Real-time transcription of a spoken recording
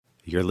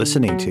You're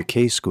listening to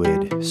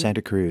K-Squid,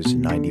 Santa Cruz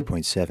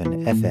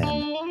 90.7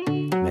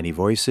 FM. Many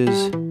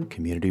voices,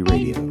 community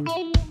radio.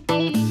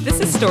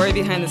 This is Story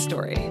Behind the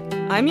Story.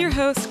 I'm your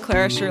host,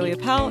 Clara Shirley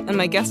Appel, and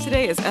my guest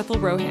today is Ethel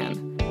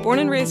Rohan. Born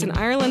and raised in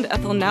Ireland,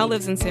 Ethel now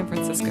lives in San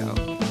Francisco.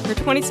 Her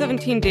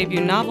 2017 debut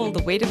novel,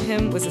 The Weight of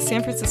Him, was a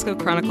San Francisco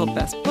Chronicle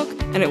Best Book,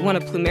 and it won a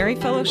Plumeri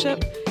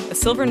Fellowship, a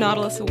Silver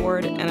Nautilus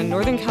Award, and a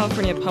Northern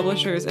California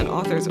Publishers and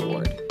Authors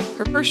Award.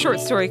 Her first short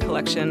story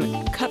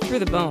collection, Cut Through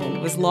the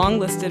Bone, was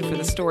longlisted for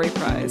the Story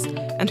Prize,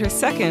 and her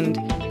second,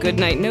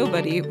 Goodnight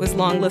Nobody, was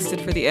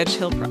longlisted for the Edge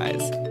Hill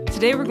Prize.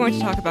 Today we're going to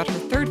talk about her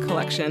third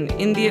collection,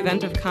 In the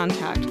Event of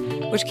Contact,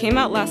 which came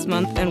out last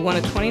month and won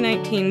a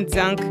 2019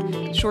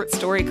 Zank Short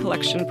Story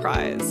Collection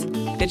Prize.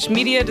 Bitch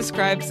Media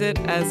describes it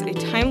as a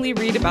timely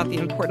read about the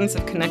importance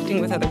of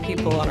connecting with other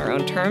people on our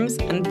own terms,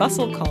 and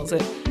Bustle calls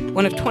it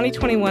one of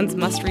 2021's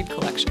must-read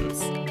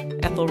collections.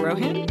 Ethel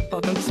Rohan,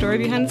 welcome to Story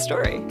Behind the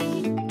Story.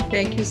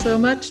 Thank you so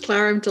much,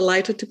 Clara. I'm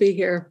delighted to be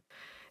here.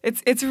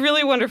 It's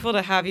really wonderful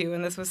to have you,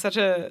 and this was such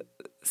a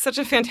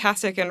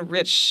fantastic and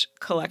rich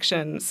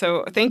collection.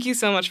 So thank you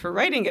so much for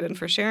writing it and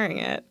for sharing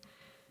it.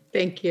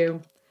 Thank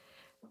you.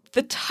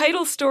 The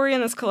title story in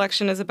this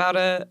collection is about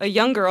a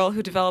young girl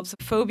who develops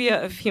a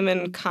phobia of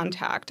human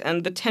contact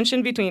and the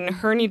tension between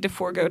her need to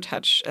forego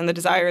touch and the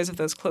desires of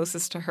those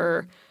closest to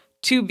her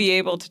to be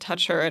able to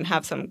touch her and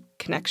have some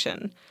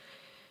connection.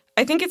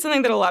 I think it's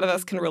something that a lot of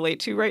us can relate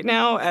to right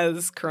now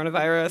as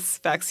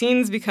coronavirus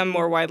vaccines become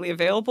more widely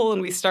available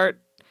and we start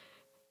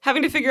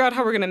having to figure out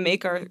how we're going to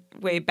make our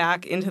way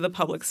back into the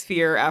public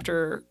sphere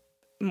after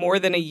more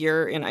than a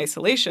year in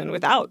isolation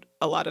without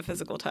a lot of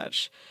physical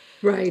touch.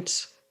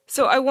 Right.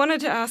 So I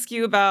wanted to ask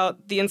you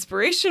about the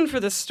inspiration for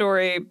this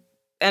story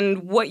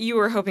and what you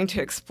were hoping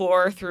to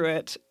explore through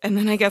it. And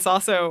then I guess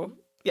also,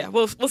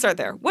 we'll start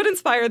there. What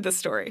inspired this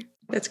story?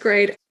 That's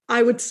great.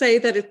 I would say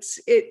that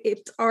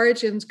its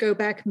origins go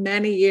back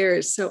many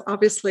years. So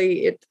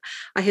obviously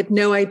I had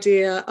no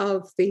idea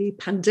of the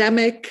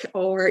pandemic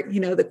or,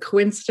 the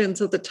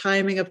coincidence of the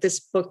timing of this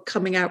book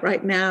coming out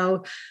right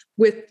now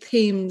with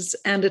themes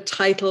and a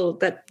title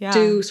that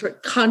do sort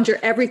of conjure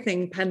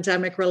everything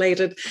pandemic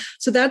related.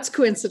 So that's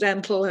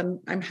coincidental. And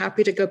I'm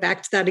happy to go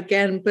back to that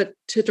again. But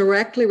to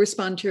directly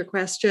respond to your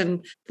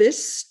question,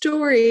 this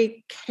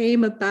story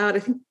came about, I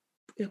think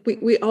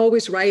we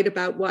always write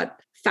about what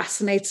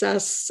fascinates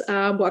us,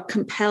 what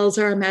compels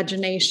our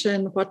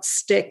imagination, what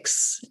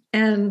sticks.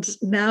 And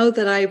now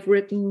that I've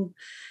written,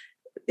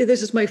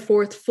 this is my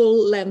fourth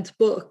full-length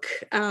book.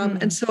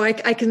 And so I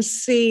can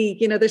see,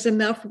 there's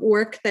enough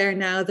work there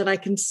now that I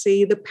can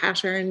see the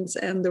patterns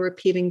and the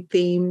repeating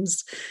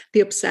themes, the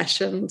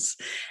obsessions.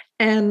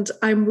 And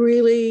I'm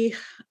really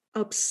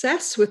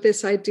obsessed with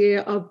this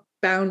idea of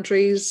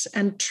boundaries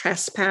and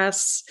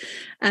trespass,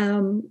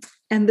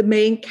 and the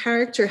main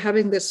character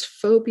having this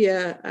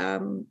phobia,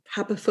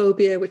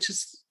 hapaphobia, which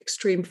is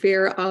extreme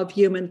fear of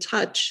human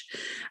touch.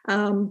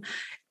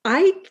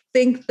 I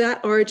think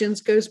that origins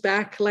goes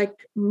back like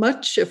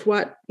much of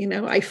what,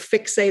 I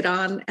fixate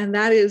on, and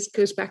that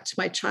goes back to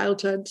my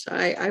childhood.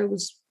 I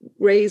was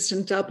raised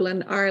in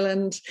Dublin,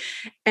 Ireland,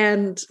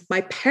 and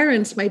my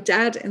parents, my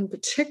dad in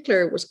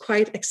particular, was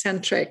quite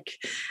eccentric.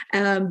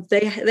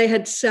 They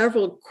had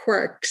several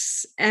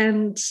quirks,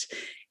 and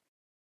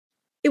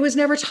it was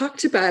never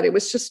talked about. It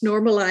was just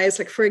normalized.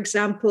 Like, for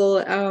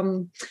example,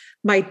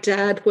 my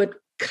dad would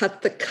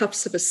cut the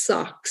cuffs of his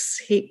socks.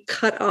 He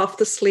cut off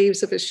the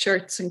sleeves of his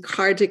shirts and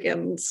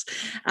cardigans.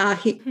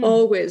 He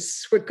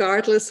always,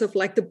 regardless of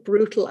like the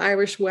brutal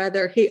Irish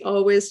weather, he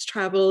always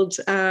traveled,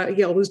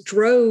 he always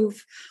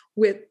drove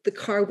with the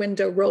car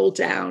window rolled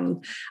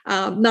down,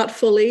 not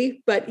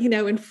fully, but,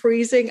 in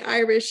freezing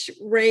Irish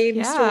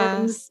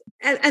rainstorms.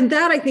 And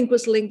that I think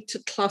was linked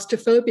to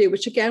claustrophobia,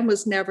 which again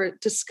was never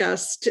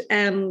discussed.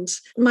 And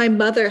my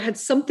mother had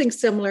something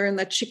similar in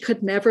that she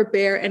could never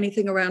bear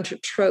anything around her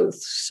throat.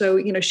 So,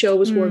 she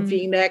always wore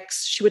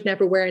V-necks. She would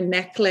never wear a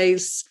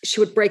necklace.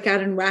 She would break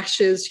out in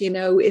rashes,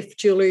 if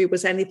jewelry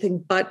was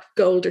anything but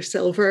gold or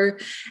silver.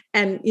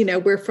 And,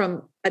 we're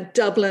from a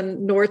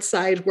Dublin North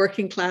Side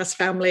working class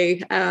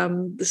family.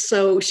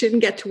 So she didn't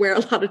get to wear a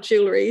lot of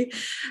jewelry.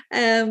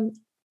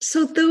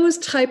 So those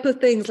type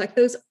of things, like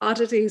those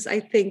oddities,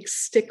 I think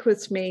stick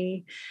with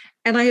me.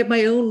 And I have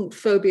my own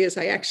phobias.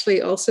 I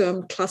actually also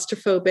am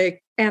claustrophobic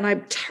and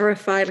I'm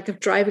terrified of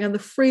driving on the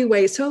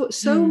freeway. So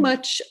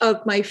much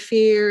of my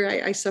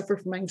fear, I suffer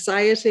from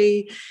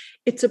anxiety.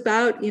 It's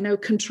about,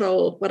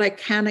 control, what I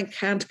can and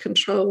can't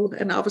control.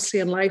 And obviously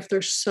in life,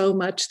 there's so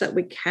much that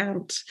we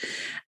can't.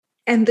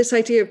 And this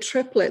idea of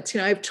triplets,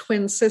 I have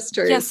twin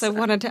sisters. Yes, I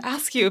wanted to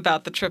ask you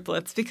about the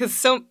triplets because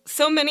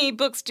so many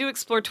books do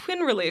explore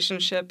twin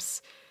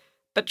relationships,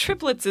 but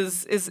triplets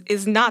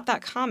is not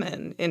that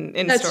common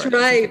in That's stories.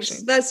 right.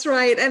 That's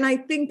right. And I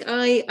think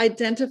I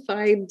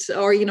identified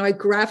or, I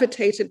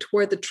gravitated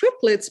toward the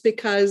triplets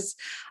because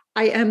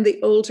I am the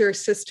older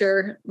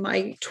sister.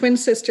 My twin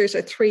sisters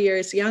are 3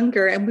 years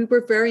younger, and we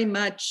were very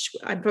much,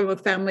 I'm from a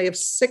family of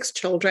 6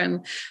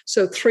 children.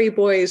 So 3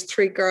 boys,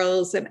 3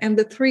 girls, and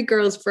the 3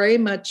 girls very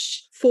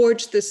much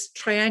forged this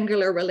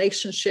triangular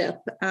relationship.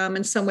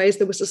 In some ways,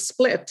 there was a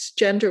split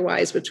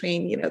gender-wise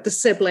between, the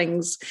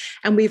siblings,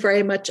 and we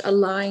very much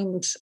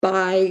aligned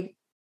by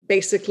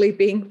basically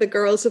being the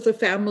girls of the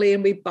family,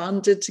 and we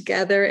bonded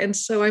together. And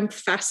so I'm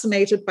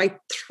fascinated by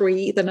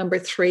the number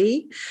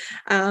three.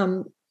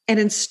 And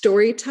in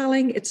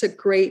storytelling, it's a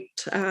great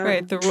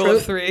right, the rule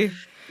of three.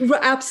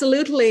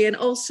 Absolutely. And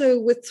also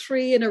with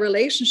three in a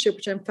relationship,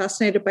 which I'm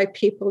fascinated by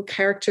people,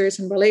 characters,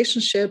 and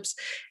relationships,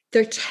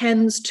 there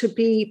tends to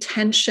be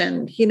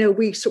tension.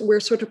 We're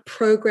sort of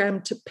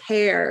programmed to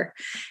pair.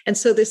 And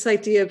so this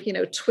idea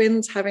of,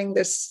 twins having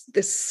this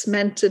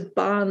cemented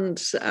bond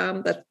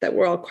that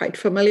we're all quite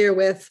familiar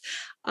with,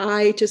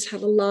 I just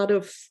have a lot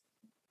of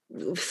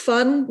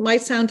fun.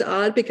 Might sound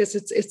odd because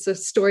it's a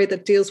story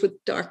that deals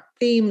with dark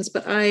themes,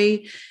 but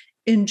I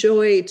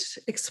enjoyed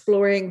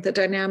exploring the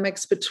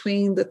dynamics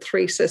between the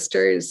three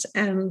sisters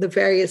and the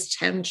various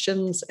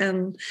tensions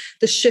and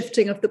the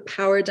shifting of the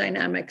power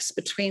dynamics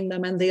between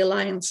them and the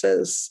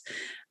alliances.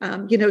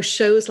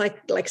 Shows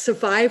like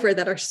Survivor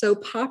that are so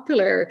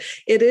popular,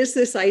 it is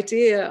this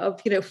idea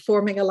of,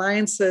 forming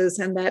alliances,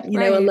 and that,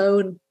 right.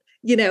 Alone,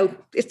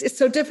 it's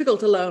so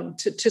difficult alone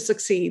to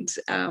succeed,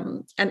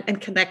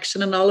 and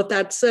connection and all of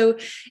that. So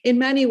in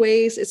many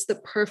ways, it's the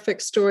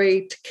perfect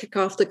story to kick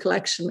off the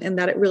collection, in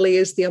that it really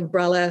is the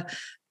umbrella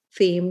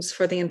themes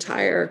for the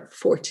entire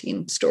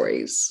 14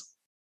 stories.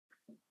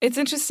 It's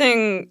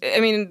interesting. I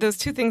mean, those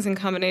two things in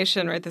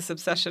combination, right? This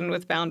obsession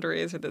with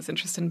boundaries, or this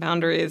interest in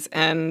boundaries,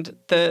 and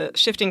the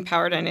shifting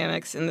power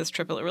dynamics in this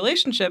triplet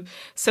relationship.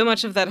 So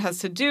much of that has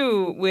to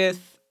do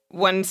with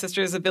one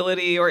sister's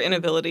ability or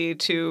inability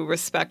to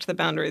respect the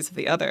boundaries of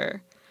the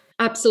other.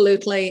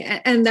 Absolutely.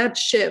 And that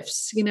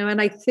shifts,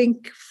 and I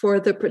think for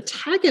the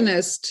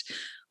protagonist,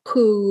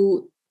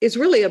 who is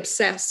really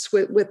obsessed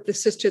with the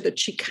sister that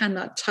she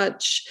cannot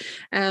touch,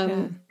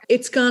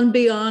 it's gone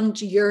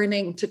beyond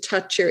yearning to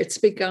touch her.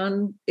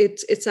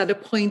 It's at a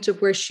point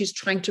of where she's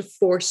trying to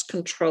force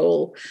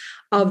control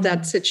of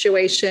that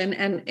situation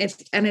and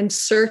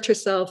insert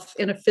herself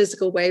in a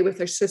physical way with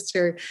her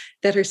sister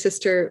that her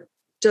sister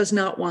does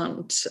not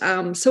want.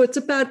 So it's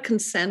about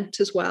consent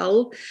as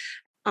well.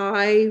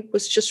 I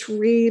was just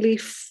really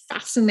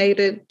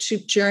fascinated to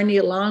journey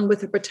along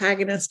with the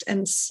protagonist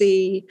and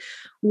see,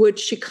 would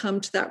she come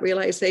to that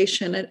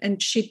realization?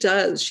 And she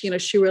does.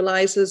 She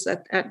realizes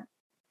at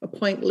a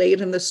point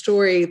late in the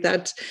story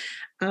that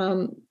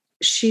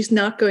she's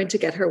not going to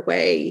get her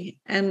way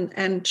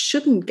and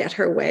shouldn't get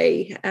her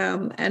way.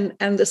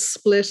 And the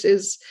split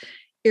is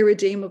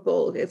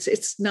irredeemable.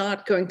 It's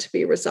not going to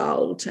be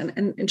resolved.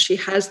 And she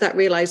has that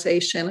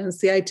realization. And it's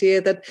the idea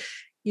that,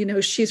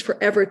 she's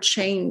forever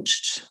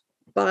changed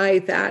by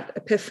that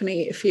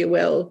epiphany, if you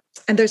will.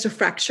 And there's a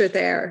fracture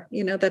there,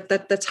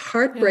 that's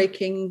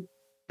heartbreaking,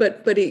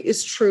 but it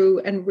is true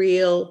and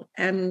real.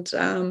 And,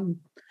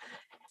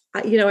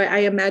 I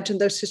imagine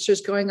those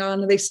sisters going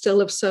on, and they still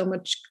have so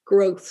much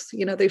growth.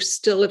 They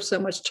still have so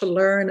much to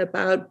learn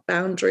about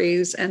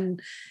boundaries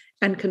and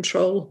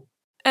control.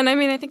 And I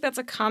mean, I think that's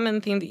a common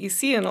theme that you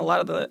see in a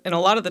lot of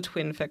the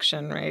twin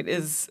fiction, right?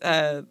 Is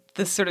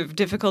this sort of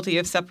difficulty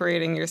of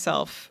separating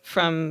yourself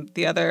from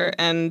the other.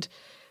 And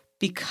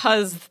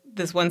because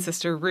this one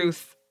sister,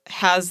 Ruth,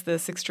 has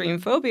this extreme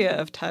phobia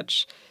of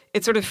touch,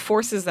 it sort of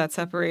forces that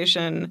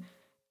separation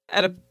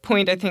at a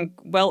point, I think,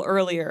 well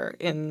earlier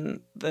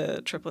in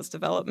the triplets'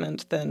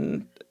 development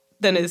than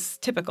is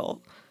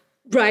typical.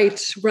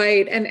 Right.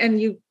 And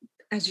you,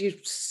 as you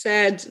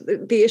said,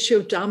 the issue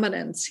of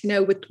dominance,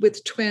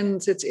 with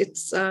twins,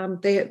 it's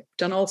they have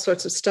done all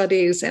sorts of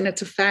studies, and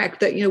it's a fact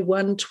that,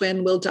 one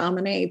twin will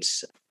dominate.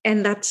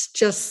 And that's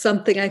just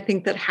something I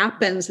think that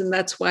happens. And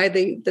that's why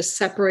the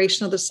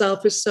separation of the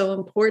self is so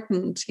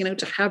important,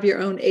 to have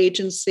your own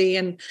agency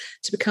and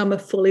to become a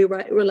fully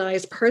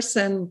realized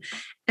person,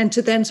 and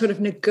to then sort of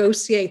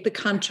negotiate the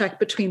contract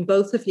between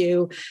both of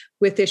you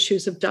with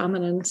issues of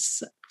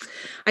dominance.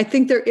 I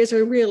think there is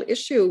a real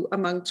issue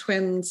among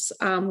twins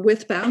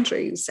with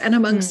boundaries, and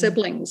among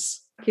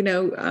siblings,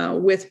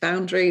 with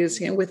boundaries,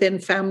 within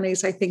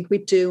families. I think we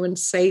do and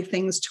say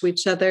things to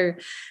each other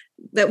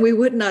that we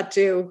would not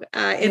do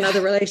in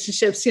other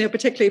relationships,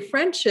 particularly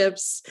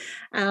friendships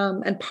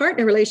and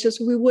partner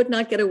relationships. We would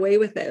not get away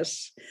with it.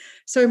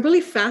 So I'm really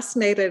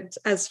fascinated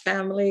as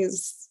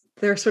families.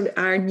 There sort of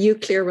are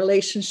nuclear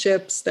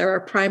relationships. There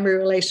are primary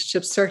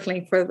relationships,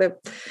 certainly for the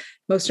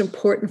most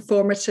important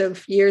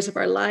formative years of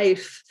our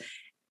life.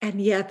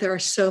 And yet there are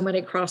so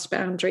many cross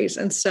boundaries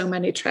and so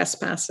many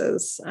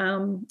trespasses.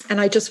 And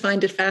I just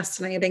find it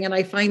fascinating. And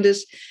I find it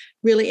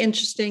really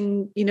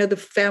interesting, the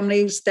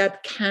families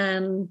that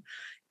can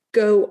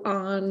go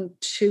on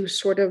to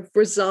sort of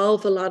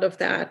resolve a lot of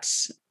that.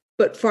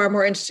 But far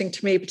more interesting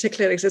to me,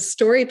 particularly as a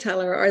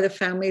storyteller, are the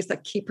families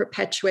that keep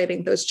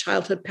perpetuating those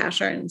childhood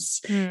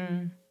patterns,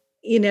 and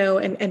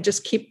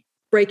just keep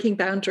breaking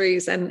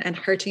boundaries and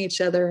hurting each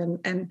other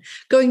and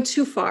going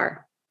too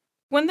far.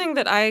 One thing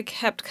that I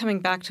kept coming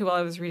back to while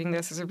I was reading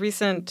this is a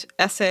recent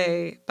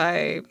essay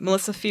by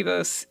Melissa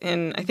Febos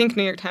in, I think,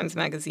 New York Times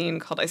Magazine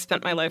called "I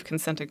Spent My Life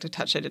Consenting to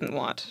Touch I Didn't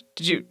Want."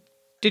 Did you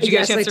Did you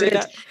get a chance to read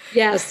that?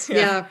 Yes,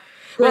 yeah.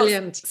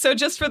 Brilliant. Well, so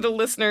just for the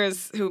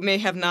listeners who may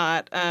have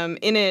not,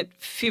 in it,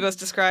 Phoebos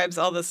describes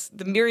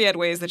the myriad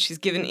ways that she's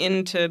given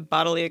into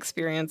bodily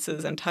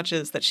experiences and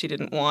touches that she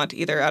didn't want,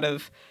 either out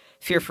of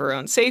fear for her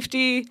own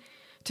safety,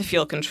 to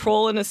feel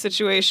control in a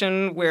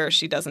situation where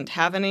she doesn't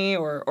have any,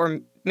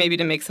 or maybe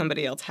to make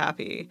somebody else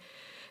happy.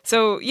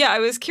 So, yeah, I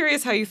was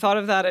curious how you thought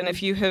of that and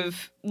if you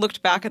have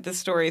looked back at this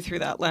story through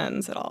that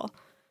lens at all.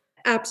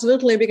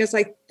 Absolutely, because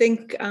I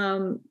think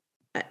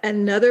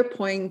another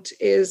point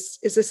is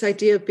this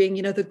idea of being,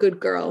 the good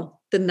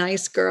girl, the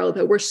nice girl,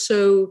 that we're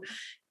so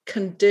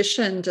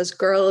conditioned as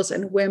girls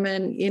and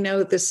women,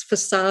 this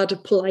facade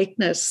of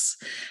politeness,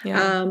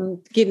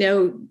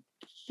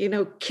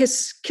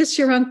 kiss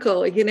your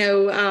uncle,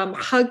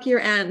 hug your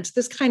aunt,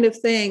 this kind of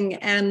thing.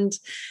 And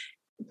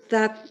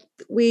that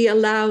we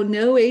allow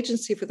no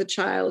agency for the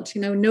child,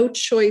 no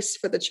choice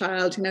for the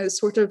child,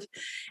 sort of.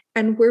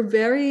 And we're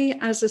very,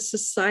 as a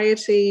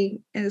society,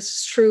 and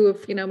it's true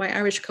of, my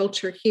Irish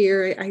culture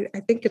here, I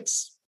think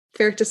it's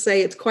fair to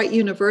say it's quite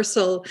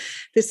universal,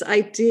 this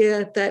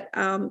idea that,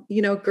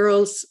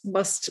 girls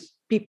must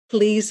be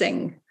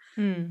pleasing.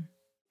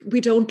 We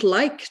don't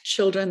like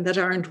children that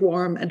aren't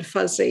warm and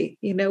fuzzy.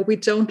 We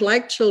don't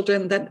like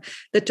children that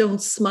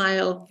don't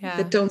smile,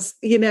 that don't,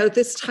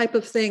 this type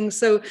of thing.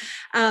 So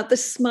the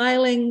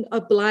smiling,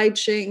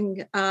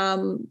 obliging,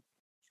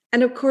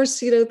 and of course,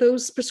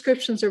 those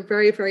prescriptions are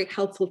very, very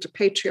helpful to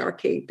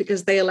patriarchy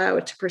because they allow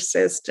it to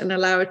persist and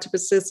allow it to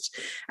persist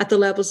at the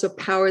levels of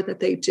power that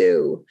they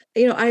do.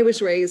 I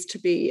was raised to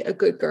be a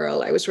good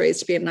girl. I was raised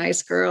to be a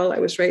nice girl. I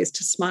was raised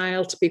to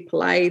smile, to be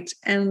polite.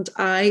 And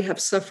I have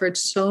suffered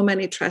so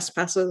many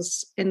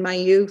trespasses in my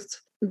youth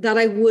that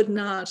I would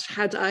not,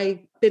 had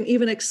I been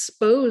even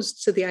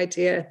exposed to the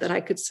idea that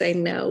I could say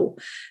no,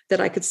 that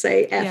I could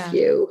say F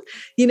you,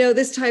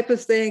 this type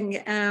of thing.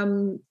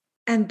 And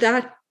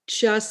that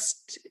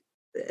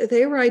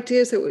they were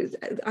ideas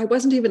that I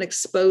wasn't even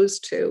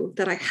exposed to,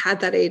 that I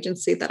had that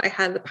agency, that I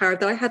had the power,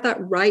 that I had that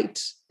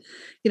right,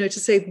 to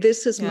say,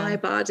 this is my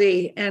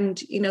body. And,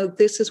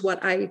 this is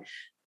what I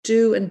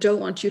do and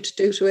don't want you to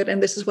do to it.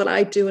 And this is what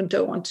I do and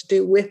don't want to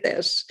do with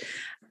it.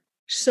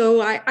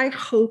 So I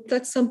hope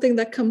that's something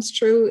that comes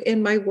through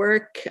in my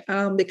work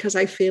because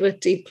I feel it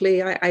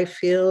deeply. I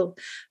feel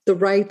the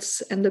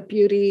rights and the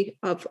beauty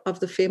of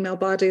the female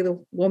body,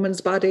 the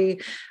woman's body.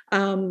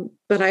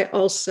 But I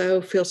also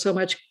feel so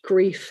much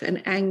grief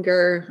and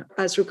anger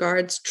as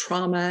regards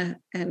trauma.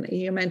 And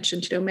you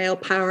mentioned, male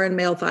power and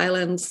male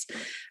violence.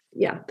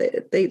 Yeah,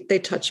 they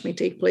touch me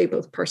deeply,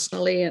 both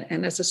personally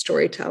and as a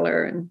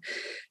storyteller and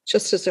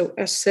just as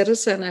a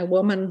citizen, a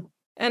woman.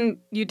 And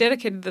you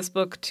dedicated this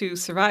book to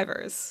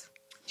survivors.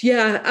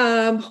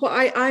 Yeah. Well,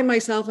 I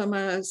myself am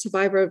a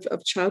survivor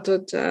of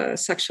childhood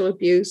sexual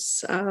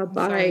abuse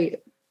by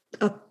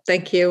a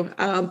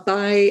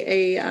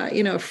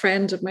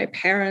friend of my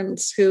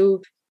parents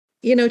who,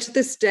 to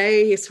this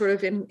day is sort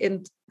of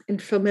in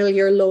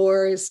familiar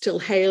lore is still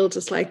hailed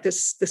as like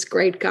this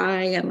great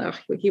guy, and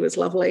he was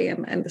lovely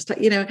and this,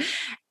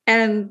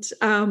 and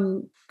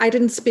I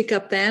didn't speak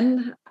up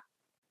then.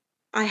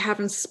 I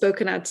haven't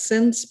spoken out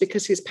since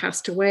because he's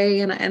passed away,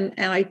 and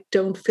I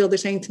don't feel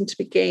there's anything to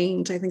be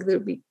gained. I think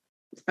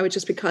I would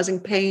just be causing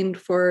pain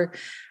for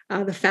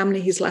the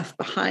family he's left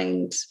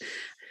behind.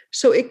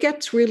 So it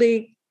gets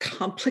really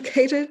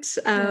complicated.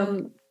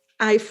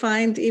 I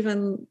find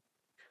even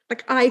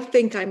I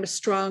think I'm a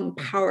strong,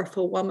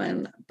 powerful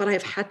woman, but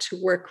I've had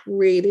to work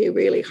really,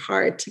 really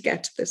hard to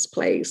get to this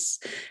place.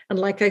 And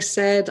like I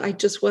said, I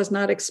just was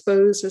not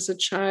exposed as a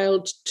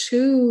child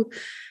to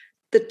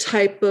the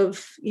type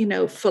of,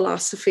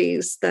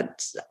 philosophies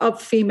that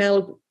of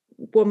female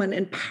woman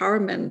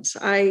empowerment.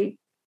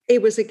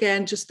 It was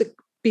again, just the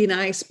be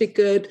nice, be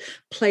good,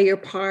 play your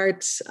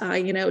part,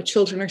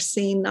 children are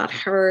seen, not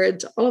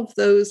heard, all of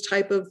those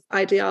type of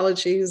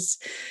ideologies.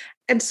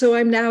 And so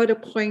I'm now at a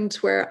point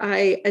where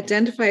I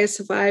identify as a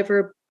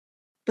survivor,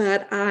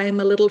 but I'm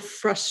a little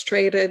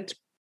frustrated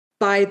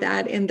by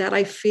that, in that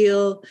I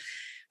feel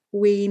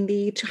we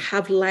need to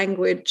have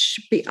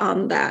language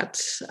beyond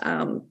that,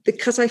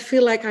 because I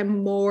feel like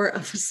I'm more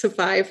of a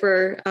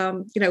survivor.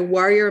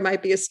 Warrior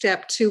might be a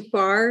step too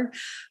far,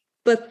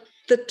 but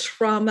the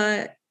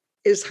trauma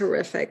is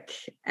horrific.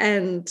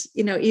 And,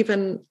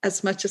 even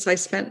as much as I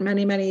spent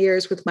many, many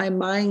years with my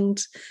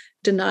mind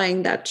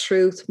denying that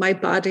truth, my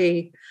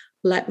body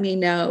let me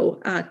know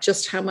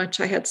just how much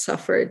I had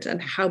suffered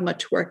and how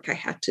much work I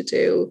had to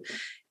do.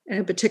 And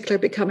in particular,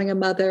 becoming a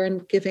mother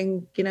and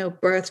giving,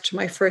 birth to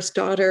my first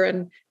daughter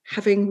and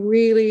having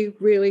really,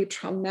 really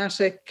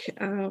traumatic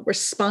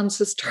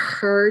responses to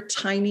her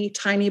tiny,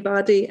 tiny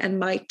body and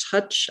my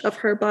touch of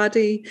her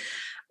body.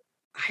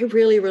 I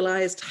really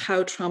realized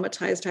how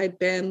traumatized I'd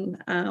been,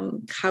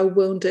 how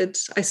wounded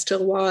I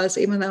still was,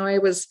 even though I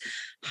was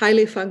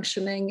highly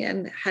functioning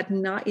and had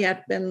not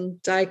yet been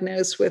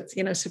diagnosed with,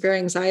 severe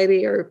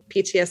anxiety or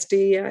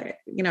PTSD.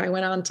 I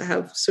went on to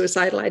have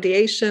suicidal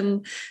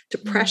ideation,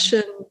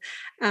 depression.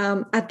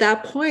 At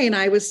that point,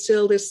 I was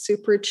still this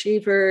super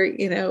achiever,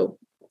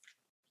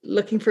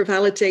 looking for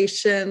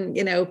validation,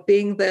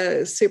 being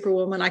the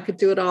superwoman, I could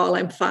do it all,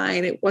 I'm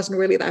fine. It wasn't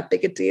really that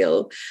big a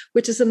deal,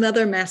 which is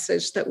another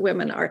message that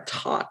women are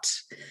taught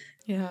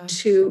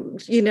to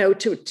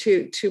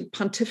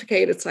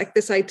pontificate. It's like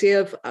this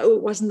idea of, oh,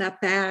 it wasn't that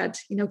bad,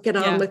 get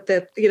on with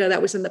it.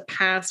 That was in the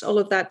past, all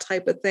of that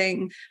type of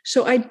thing.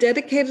 So I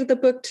dedicated the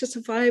book to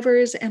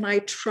survivors, and I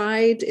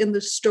tried in the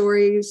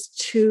stories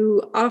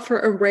to offer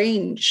a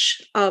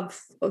range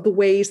of the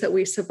ways that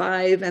we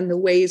survive and the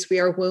ways we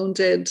are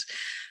wounded,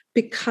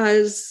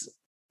 because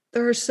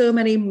there are so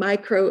many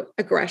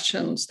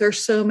microaggressions. There are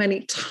so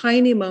many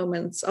tiny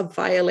moments of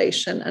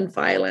violation and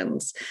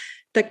violence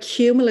that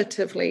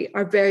cumulatively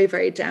are very,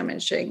 very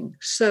damaging.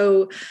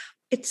 So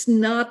it's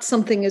not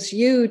something as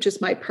huge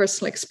as my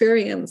personal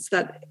experience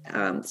that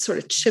sort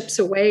of chips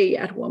away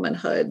at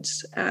womanhood.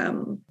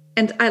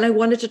 And I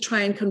wanted to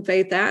try and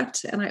convey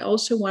that. And I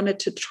also wanted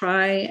to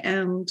try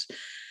and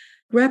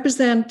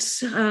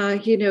represent,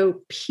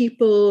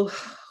 people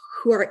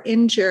who are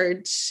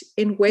injured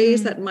in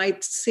ways that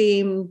might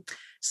seem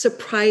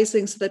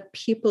surprising, so that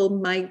people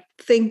might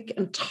think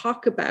and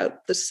talk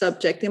about the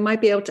subject. They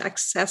might be able to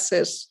access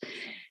it.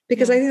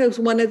 Because I think that's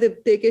one of the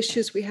big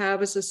issues we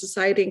have as a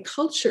society and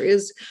culture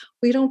is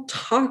we don't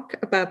talk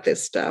about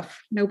this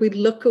stuff. We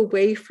look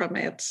away from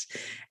it.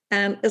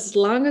 And as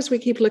long as we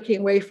keep looking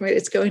away from it,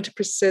 it's going to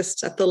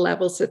persist at the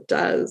levels it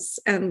does.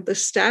 And the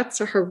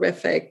stats are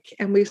horrific,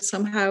 and we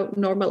somehow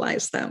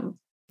normalize them.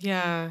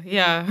 Yeah,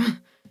 yeah.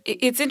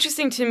 It's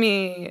interesting to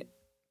me,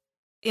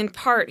 in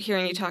part,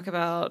 hearing you talk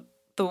about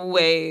the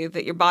way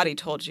that your body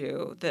told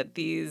you that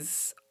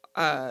these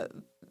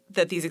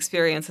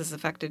experiences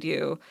affected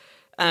you,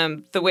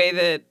 the way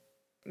that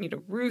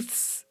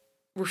Ruth's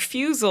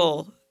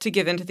refusal to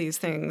give into these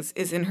things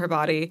is in her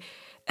body,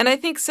 and I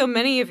think so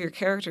many of your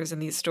characters in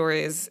these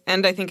stories,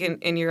 and I think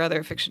in your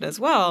other fiction as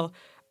well,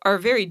 are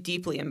very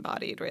deeply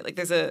embodied, right? Like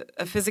there's a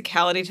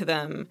physicality to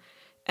them,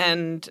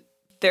 and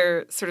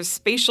their sort of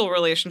spatial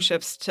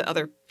relationships to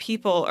other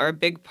people are a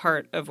big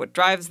part of what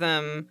drives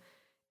them,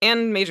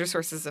 and major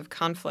sources of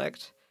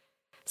conflict.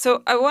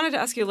 So I wanted to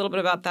ask you a little bit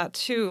about that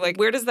too. Like,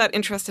 where does that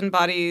interest in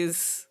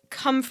bodies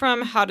come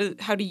from? How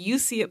do you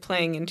see it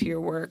playing into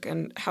your work,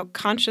 and how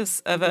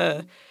conscious of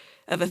a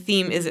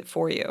theme is it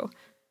for you?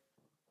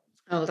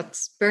 Oh,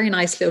 that's very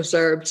nicely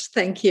observed.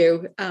 Thank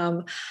you.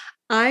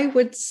 I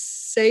would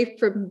say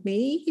for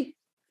me,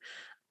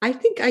 I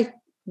think I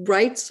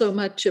write so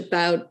much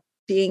about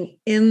being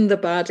in the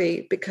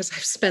body because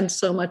I've spent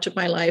so much of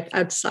my life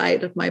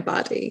outside of my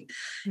body.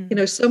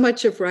 Mm-hmm. So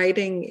much of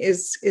writing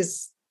is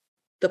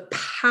the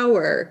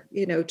power,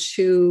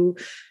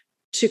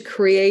 to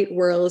create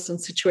worlds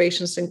and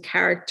situations and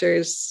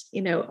characters,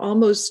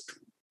 almost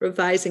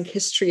revising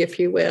history, if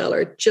you will,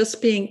 or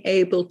just being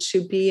able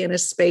to be in a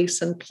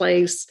space and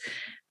place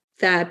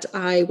that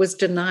I was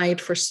denied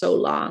for so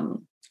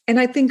long. And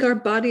I think our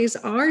bodies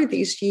are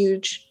these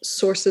huge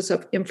sources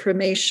of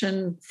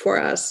information for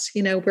us.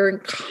 We're in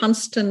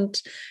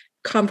constant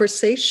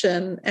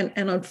conversation and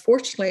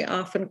unfortunately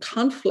often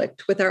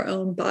conflict with our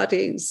own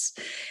bodies.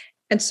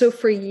 And so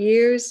for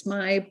years,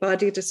 my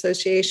body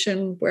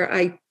dissociation, where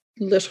I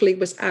literally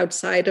was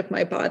outside of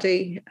my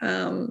body,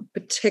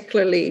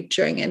 particularly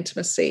during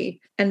intimacy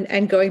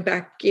and going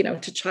back,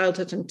 to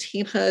childhood and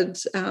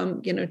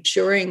teenhood,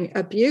 during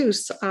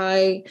abuse,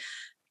 I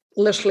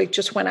literally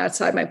just went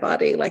outside my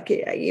body. Like,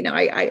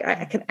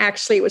 I can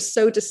actually, it was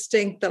so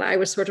distinct that I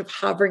was sort of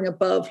hovering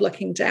above,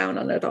 looking down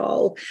on it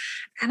all.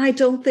 And I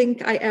don't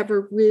think I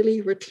ever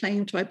really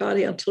reclaimed my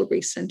body until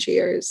recent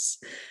years.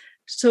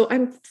 So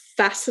I'm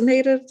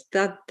fascinated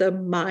that the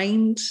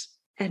mind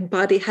and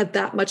body had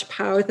that much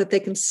power that they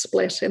can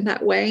split in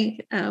that way.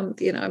 I'm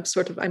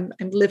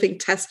living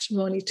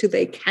testimony to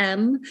they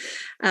can,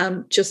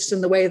 just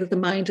in the way that the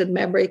mind and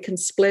memory can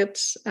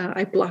split.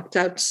 I blocked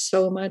out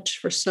so much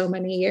for so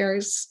many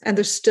years, and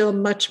there's still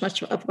much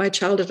of my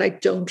childhood I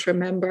don't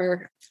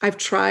remember. I've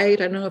tried.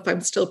 I don't know if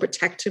I'm still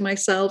protecting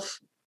myself.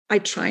 I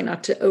try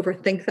not to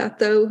overthink that,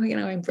 though.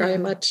 I'm very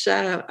much,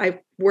 I've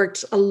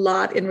worked a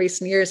lot in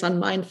recent years on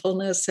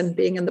mindfulness and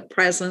being in the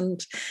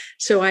present.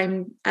 So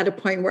I'm at a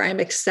point where I'm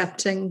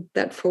accepting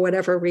that for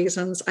whatever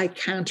reasons, I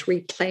can't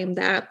reclaim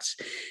that.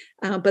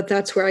 But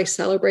that's where I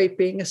celebrate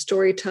being a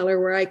storyteller,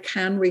 where I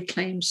can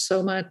reclaim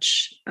so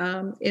much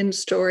in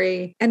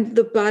story. And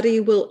the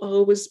body will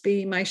always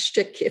be my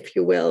shtick, if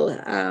you will,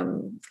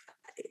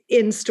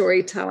 in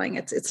storytelling.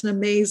 It's an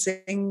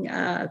amazing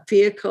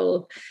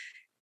vehicle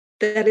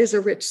that is a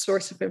rich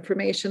source of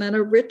information and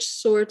a rich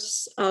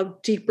source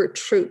of deeper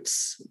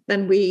truths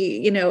than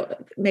we,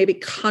 maybe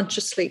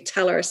consciously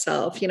tell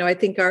ourselves. I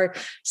think our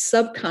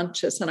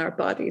subconscious and our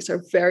bodies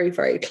are very,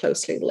 very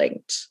closely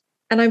linked.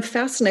 And I'm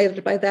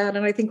fascinated by that.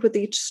 And I think with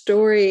each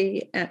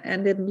story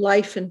and in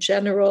life in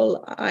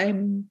general,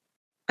 I'm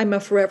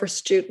a forever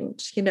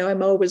student.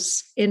 I'm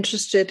always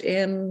interested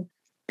in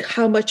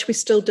how much we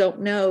still don't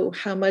know,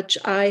 how much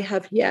I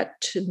have yet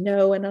to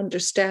know and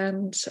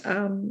understand,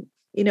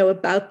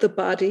 about the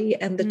body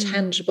and the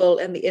tangible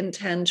and the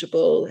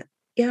intangible.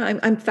 yeah,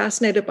 I'm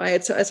fascinated by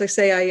it. So as I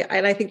say,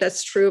 I think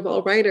that's true of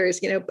all writers,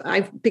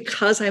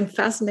 because I'm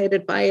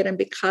fascinated by it and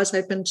because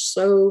I've been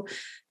so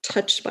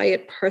touched by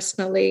it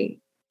personally,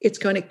 it's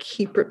going to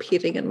keep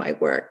repeating in my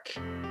work.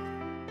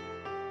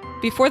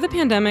 Before the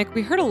pandemic,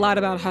 we heard a lot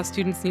about how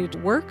students needed to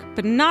work,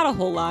 but not a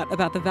whole lot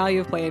about the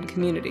value of play in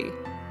community.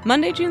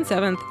 Monday, June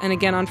 7th, and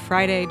again on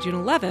Friday, June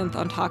 11th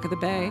on Talk of the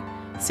Bay,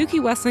 Suki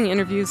Wessling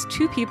interviews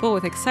two people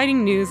with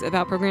exciting news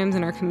about programs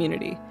in our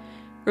community.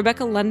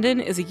 Rebecca London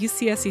is a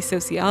UCSC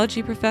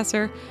sociology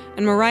professor,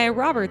 and Mariah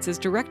Roberts is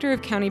director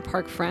of County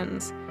Park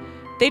Friends.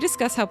 They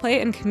discuss how play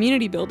and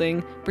community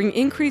building bring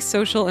increased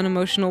social and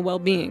emotional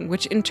well-being,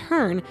 which in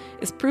turn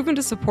is proven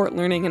to support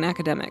learning and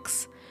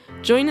academics.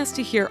 Join us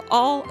to hear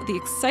all the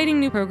exciting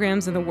new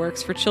programs in the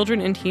works for children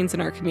and teens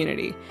in our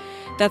community.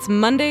 That's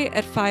Monday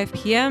at 5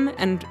 p.m.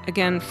 and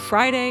again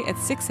Friday at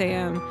 6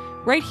 a.m.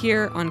 right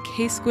here on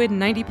KSQUID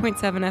 90.7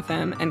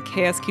 FM and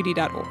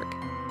ksqd.org.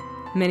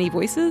 Many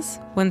voices,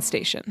 one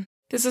station.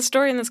 There's a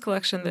story in this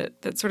collection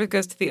that sort of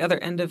goes to the other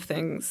end of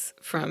things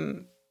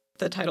from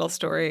the title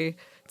story.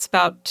 It's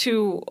about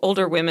two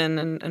older women,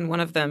 and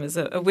one of them is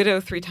a widow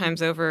 3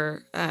 times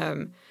over,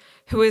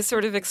 who is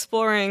sort of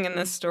exploring in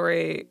this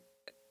story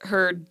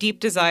her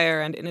deep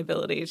desire and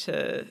inability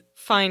to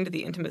find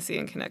the intimacy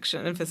and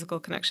connection and physical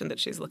connection that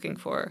she's looking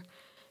for.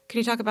 Can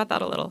you talk about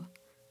that a little?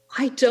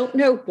 I don't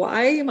know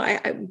why.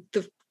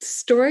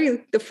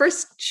 The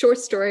first short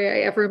story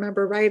I ever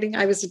remember writing,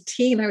 I was a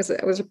teen. I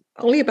was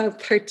only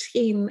about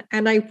 13,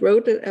 and I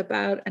wrote it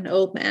about an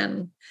old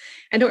man.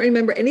 I don't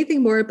remember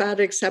anything more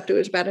about it except it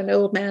was about an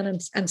old man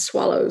and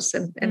swallows,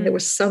 and there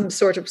was some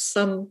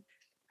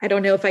I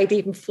don't know if I'd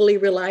even fully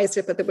realized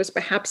it, but there was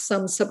perhaps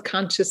some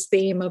subconscious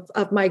theme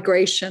of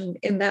migration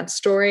in that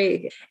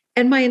story.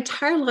 And my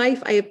entire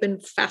life, I have been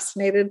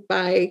fascinated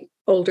by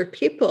older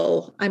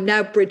people. I'm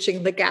now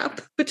bridging the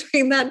gap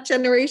between that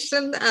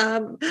generation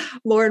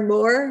more and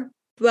more.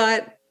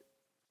 But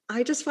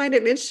I just find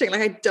it interesting.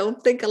 Like, I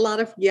don't think a lot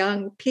of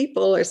young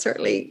people, or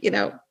certainly,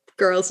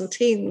 girls and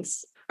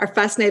teens, are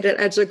fascinated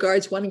as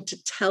regards wanting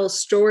to tell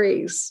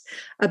stories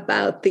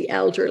about the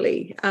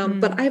elderly.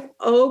 But I've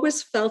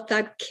always felt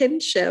that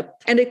kinship.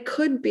 And it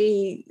could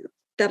be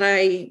that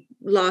I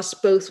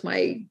lost both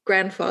my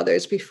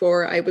grandfathers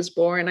before I was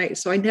born.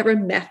 So I never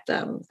met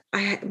them.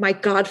 My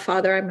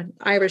godfather, I'm an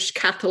Irish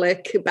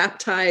Catholic,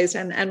 baptized,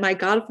 and my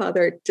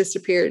godfather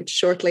disappeared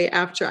shortly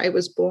after I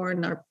was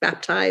born or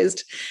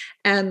baptized,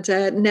 and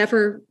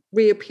never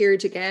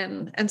reappeared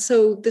again. And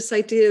so this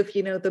idea of,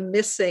 the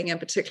missing, and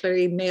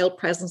particularly male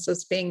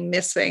presences being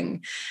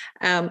missing,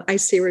 I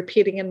see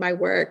repeating in my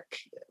work.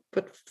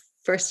 But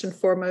first and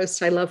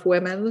foremost, I love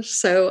women.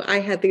 So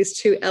I had these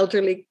two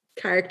elderly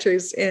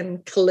characters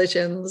in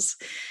Collisions,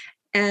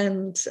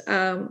 and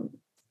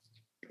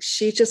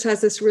she just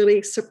has this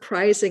really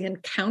surprising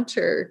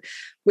encounter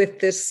with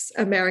this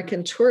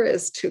American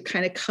tourist who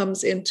kind of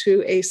comes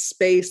into a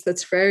space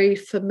that's very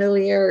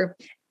familiar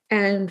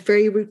and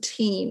very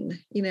routine.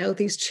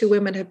 These two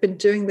women have been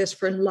doing this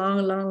for a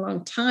long, long,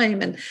 long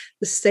time, and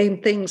the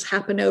same things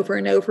happen over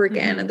and over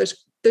again. And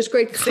there's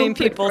great comfort. Same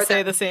people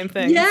say the same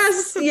thing.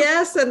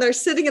 Yes, and they're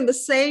sitting in the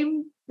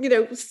same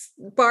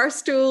bar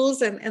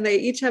stools, and they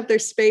each have their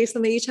space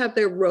and they each have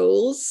their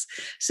roles.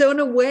 So in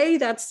a way,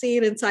 that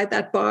scene inside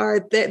that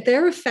bar,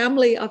 they're a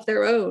family of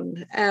their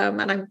own. And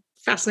I'm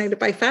fascinated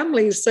by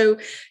families. So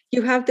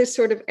you have this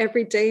sort of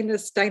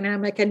everydayness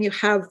dynamic, and you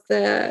have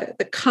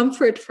the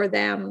comfort for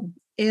them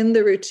in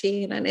the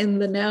routine and in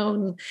the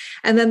known.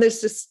 And then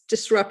there's this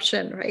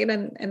disruption, right?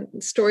 And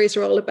stories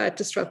are all about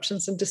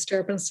disruptions and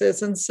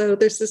disturbances. And so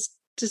there's this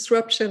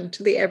disruption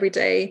to the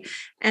everyday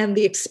and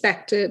the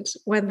expected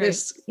when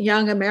this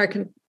young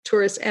American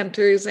tourist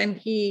enters and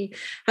he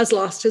has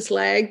lost his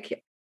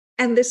leg.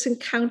 And this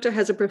encounter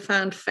has a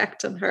profound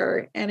effect on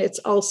her. And it's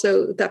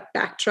also that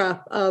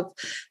backdrop of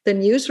the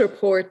news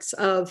reports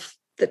of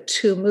the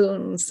two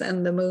moons,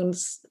 and the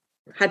moons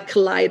had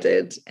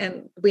collided,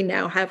 and we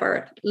now have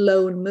our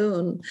lone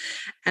moon.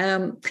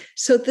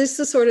 So this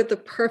is sort of the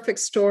perfect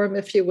storm,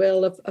 if you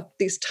will, of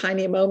these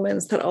tiny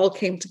moments that all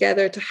came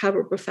together to have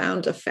a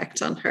profound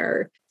effect on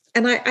her.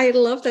 And I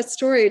love that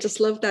story. I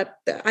just love that,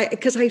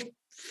 because I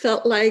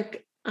felt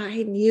like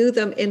I knew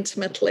them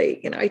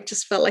intimately. I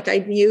just felt like I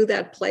knew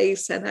that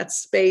place and that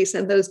space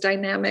and those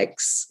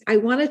dynamics. I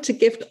wanted to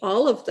gift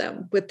all of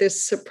them with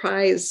this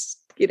surprise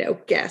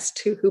guest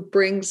who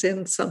brings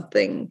in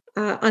something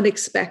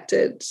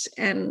unexpected.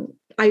 And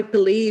I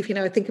believe,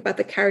 I think about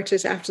the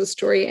characters after the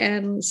story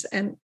ends,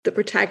 and the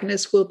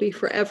protagonist will be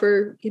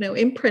forever,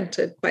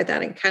 imprinted by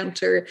that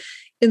encounter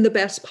in the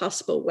best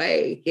possible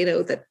way,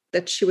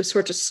 that she was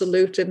sort of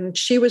saluted and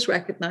she was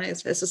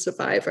recognized as a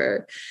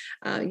survivor,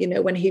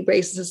 when he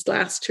raises his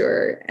glass to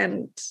her.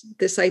 And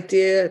this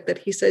idea that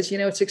he says,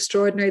 it's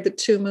extraordinary that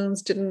two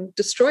moons didn't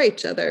destroy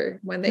each other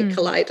when they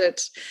collided.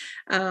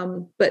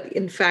 But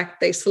in fact,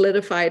 they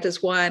solidified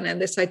as one.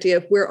 And this idea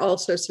of we're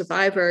also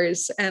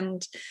survivors.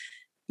 And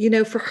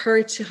for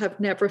her to have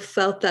never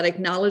felt that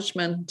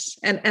acknowledgement.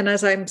 And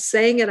as I'm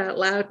saying it out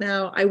loud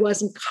now, I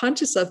wasn't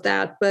conscious of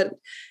that, but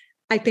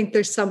I think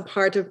there's some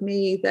part of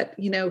me that,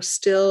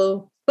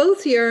 still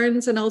both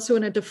yearns and also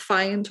in a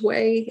defiant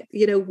way,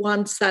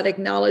 wants that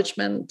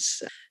acknowledgement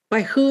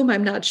by whom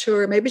I'm not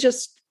sure, maybe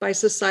just by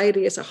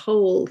society as a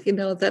whole,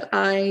 that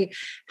I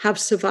have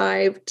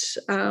survived,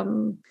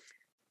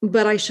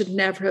 but I should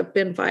never have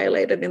been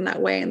violated in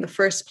that way in the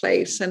first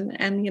place. And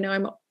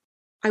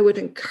I would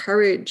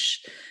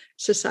encourage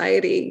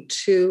society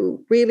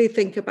to really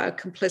think about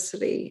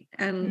complicity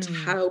and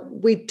how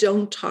we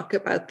don't talk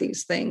about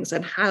these things,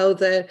 and how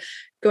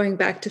going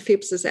back to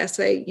Phoebus's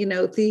essay,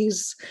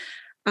 these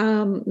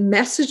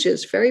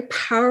messages, very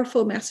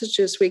powerful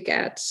messages we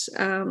get,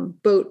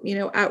 both,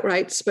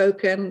 outright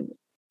spoken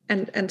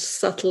and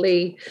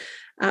subtly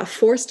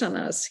forced on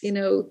us,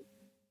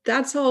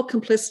 that's all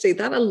complicity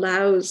that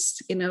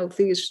allows,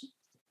 these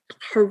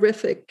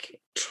horrific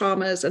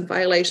traumas and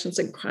violations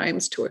and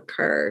crimes to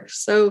occur.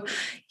 So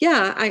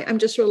yeah, I'm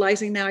just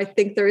realizing now, I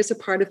think there is a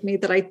part of me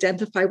that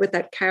identify with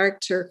that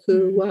character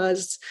who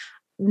was,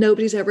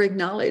 nobody's ever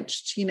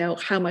acknowledged,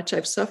 how much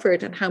I've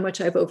suffered and how much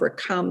I've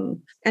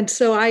overcome. And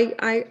so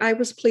I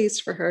was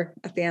pleased for her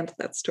at the end of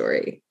that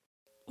story.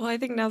 Well, I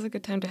think now's a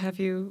good time to have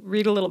you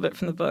read a little bit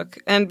from the book.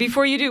 And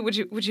before you do,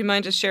 would you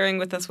mind just sharing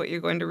with us what you're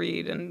going to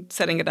read and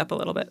setting it up a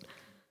little bit?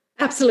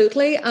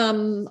 Absolutely.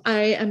 I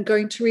am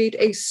going to read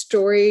a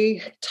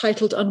story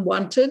titled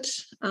Unwanted.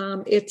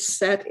 It's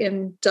set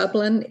in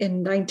Dublin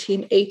in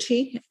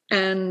 1980,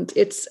 and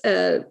it's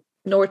a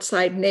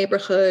Northside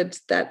neighborhood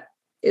that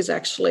is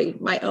actually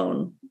my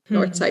own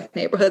Northside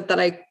neighborhood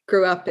that I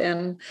grew up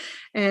in.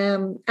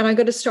 And I'm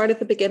going to start at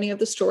the beginning of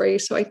the story,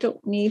 so I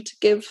don't need to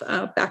give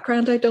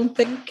background, I don't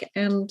think,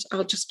 and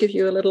I'll just give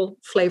you a little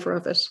flavor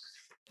of it.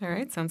 All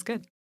right, sounds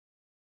good.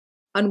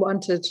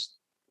 Unwanted.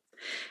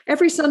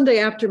 Every Sunday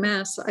after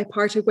Mass, I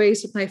parted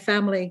ways with my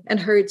family and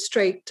hurried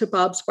straight to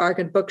Bob's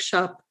Bargain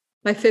Bookshop,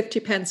 my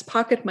 50p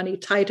pocket money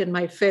tight in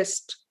my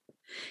fist.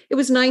 It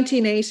was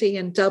 1980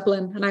 in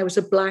Dublin, and I was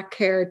a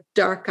black-haired,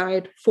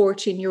 dark-eyed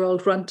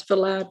 14-year-old runt of a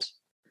lad.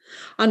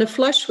 On a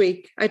flush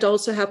week, I'd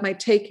also have my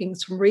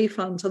takings from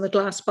refunds on the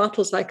glass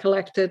bottles I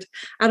collected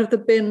out of the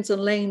bins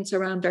and lanes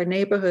around our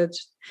neighbourhood,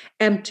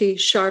 empty,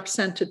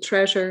 sharp-scented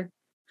treasure.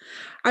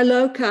 Our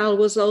locale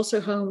was also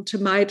home to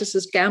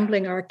Midas's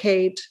gambling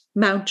arcade,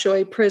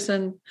 Mountjoy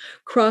Prison,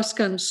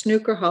 Crossgun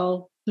Snooker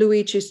Hall,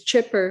 Luigi's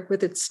Chipper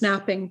with its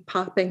snapping,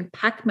 popping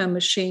Pac-Man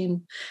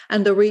machine,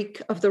 and the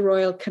reek of the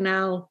Royal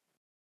Canal.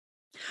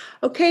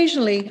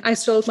 Occasionally, I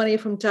stole money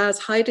from Dad's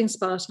hiding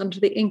spot under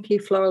the inky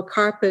floral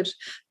carpet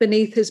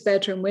beneath his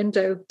bedroom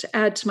window to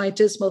add to my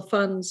dismal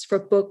funds for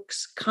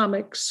books,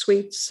 comics,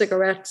 sweets,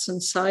 cigarettes,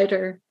 and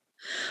cider.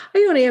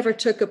 I only ever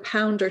took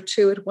 £1 or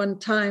 £2 at one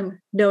time,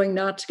 knowing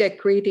not to get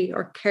greedy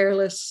or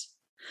careless.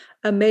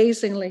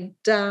 Amazingly,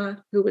 Da,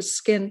 who was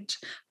skint,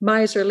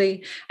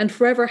 miserly, and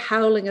forever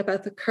howling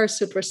about the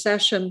cursed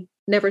recession,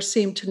 never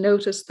seemed to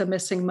notice the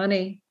missing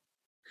money.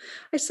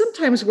 I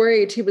sometimes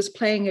worried he was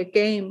playing a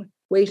game,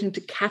 waiting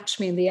to catch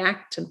me in the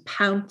act and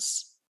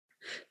pounce.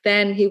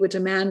 Then he would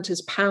demand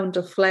his pound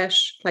of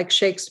flesh, like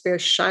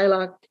Shakespeare's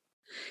Shylock.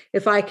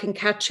 If I can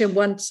catch him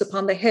once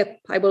upon the hip,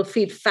 I will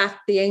feed fat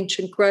the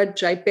ancient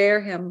grudge I bear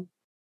him.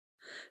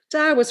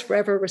 Da was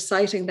forever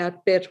reciting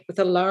that bit with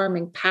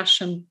alarming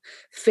passion,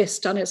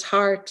 fist on his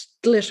heart,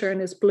 glitter in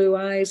his blue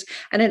eyes,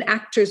 and an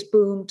actor's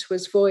boom to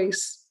his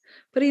voice.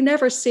 But he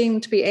never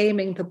seemed to be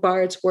aiming the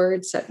bard's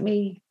words at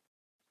me.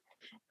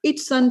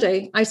 Each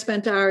Sunday, I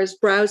spent hours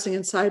browsing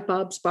inside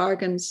Bob's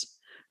Bargains,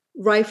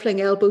 rifling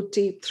elbow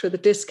deep through the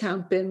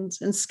discount bins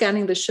and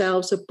scanning the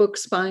shelves of book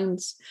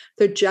spines,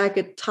 their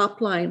jagged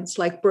top lines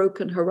like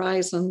broken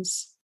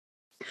horizons.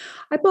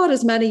 I bought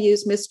as many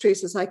used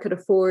mysteries as I could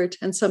afford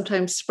and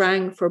sometimes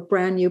sprang for a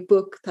brand new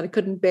book that I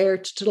couldn't bear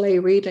to delay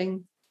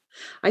reading.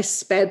 I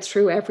sped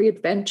through every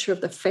adventure of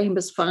the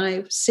Famous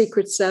Five,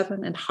 Secret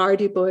Seven, and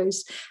Hardy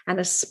Boys, and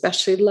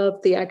especially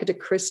loved the Agatha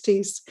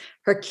Christie's,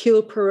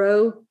 Hercule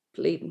Poirot,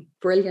 bleeding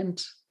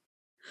brilliant.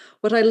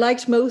 What I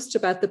liked most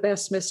about the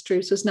best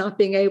mysteries was not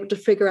being able to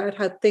figure out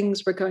how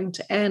things were going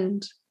to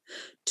end.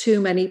 Too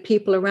many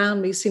people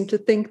around me seemed to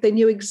think they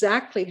knew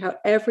exactly how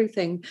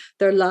everything,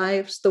 their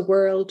lives, the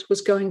world,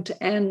 was going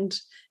to end,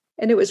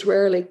 and it was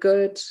rarely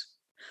good.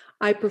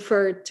 I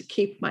preferred to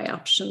keep my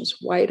options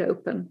wide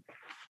open.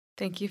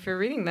 Thank you for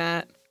reading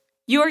that.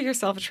 You are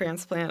yourself a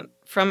transplant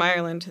from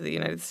Ireland to the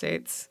United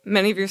States.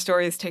 Many of your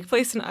stories take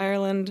place in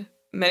Ireland.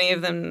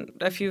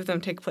 A few of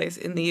them take place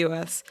in the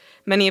U.S.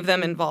 Many of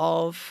them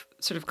involve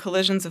sort of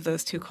collisions of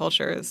those two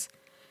cultures.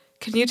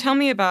 Can you tell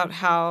me about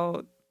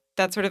how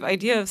that sort of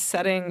idea of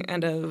setting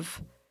and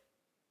of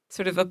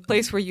sort of a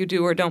place where you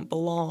do or don't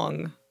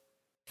belong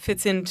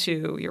fits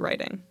into your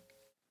writing?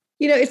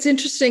 It's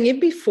interesting.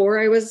 Even before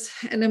I was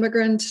an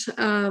immigrant,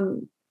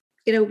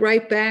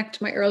 right back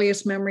to my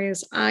earliest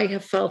memories, I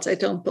have felt I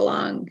don't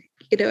belong.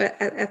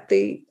 At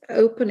the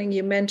opening,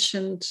 you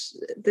mentioned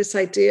this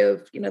idea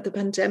of, the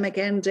pandemic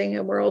ending,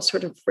 and we're all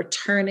sort of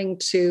returning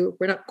to,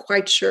 we're not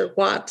quite sure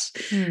what,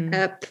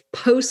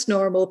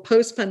 post-normal,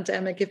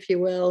 post-pandemic, if you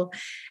will.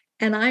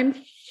 And I'm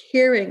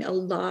hearing a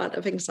lot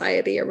of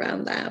anxiety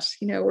around that.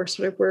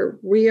 We're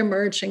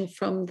reemerging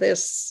from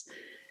this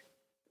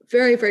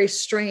very, very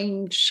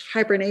strange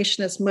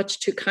hibernation is much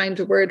too kind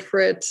a word for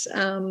it,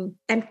 and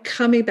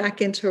coming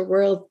back into a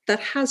world that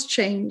has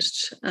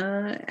changed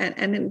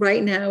and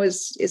right now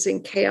is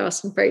in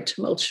chaos and very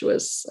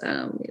tumultuous.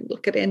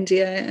 Look at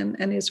India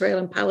and Israel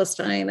and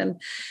Palestine.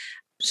 And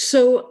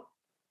so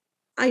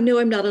I know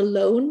I'm not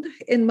alone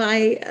in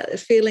my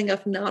feeling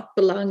of not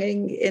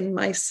belonging, in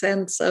my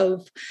sense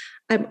of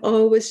I'm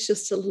always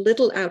just a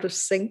little out of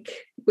sync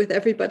with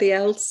everybody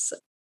else.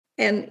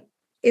 And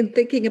in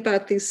thinking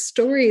about these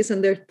stories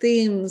and their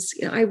themes,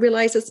 I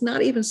realize it's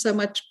not even so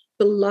much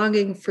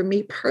belonging for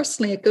me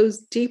personally. It goes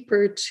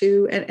deeper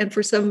to, and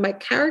for some of my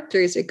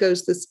characters, it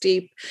goes this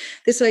deep,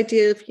 this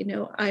idea of,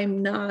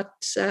 I'm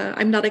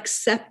not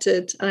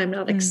accepted and I'm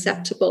not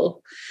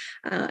acceptable.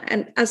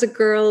 And as a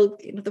girl,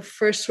 the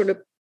first sort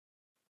of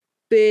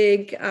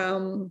big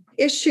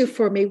issue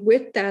for me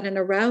with that and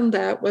around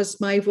that was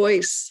my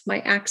voice, my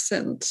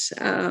accent.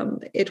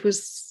 It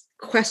was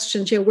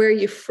questioned, where are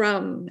you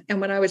from?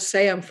 And when I would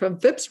say I'm from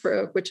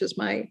Phibsborough, which is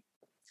my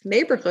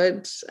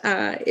neighborhood,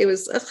 it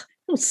was,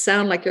 don't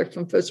sound like you're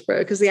from Phibsborough,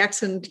 because the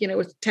accent,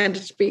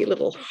 tended to be a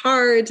little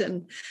hard.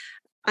 And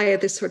I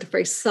had this sort of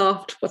very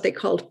soft, what they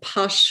called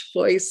posh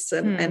voice.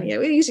 And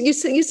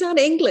you sound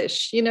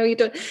English, you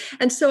don't.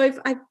 And so I've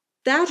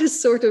that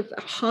has sort of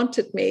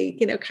haunted me,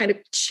 kind of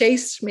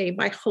chased me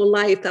my whole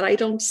life, that I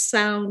don't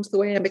sound the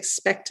way I'm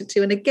expected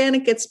to. And again,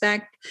 it gets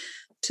back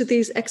to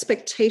these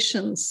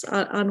expectations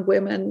on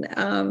women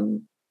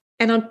and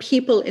on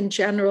people in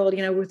general,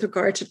 with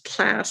regard to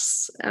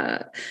class.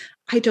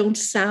 I don't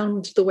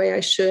sound the way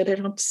I should. I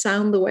don't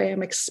sound the way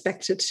I'm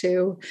expected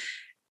to.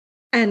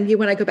 And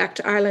when I go back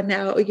to Ireland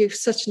now, you have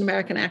such an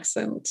American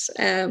accent,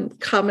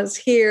 commas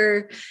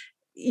here,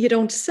 you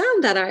don't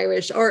sound that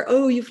Irish, or,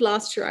 oh, you've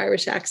lost your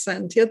Irish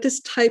accent,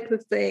 this type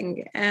of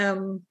thing.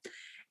 And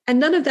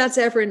none of that's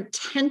ever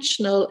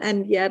intentional.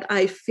 And yet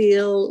I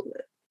feel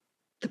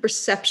the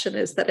perception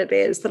is that it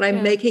is, that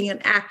I'm making an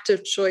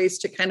active choice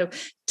to kind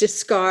of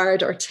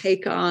discard or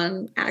take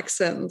on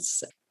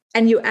accents.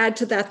 And you add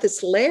to that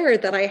this layer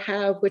that I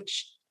have,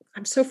 which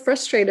I'm so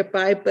frustrated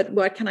by, but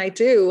what can I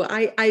do?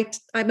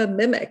 I'm a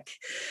mimic.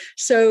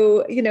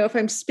 So, if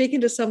I'm speaking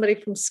to somebody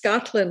from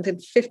Scotland in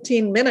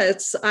 15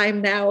 minutes,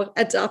 I'm now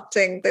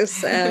adopting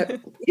this,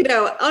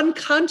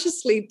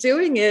 unconsciously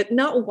doing it,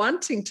 not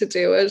wanting to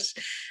do it.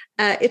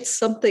 It's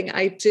something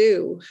I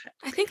do.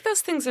 I think those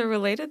things are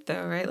related,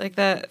 though, right? Like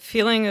that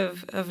feeling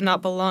of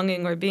not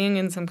belonging or being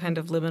in some kind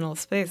of liminal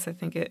space. I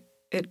think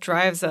it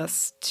drives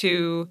us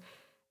to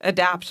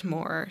adapt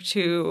more,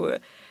 to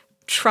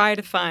try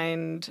to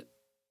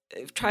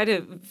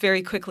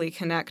very quickly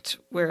connect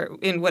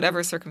in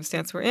whatever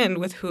circumstance we're in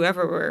with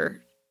whoever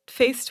we're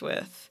faced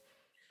with.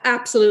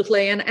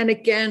 Absolutely. And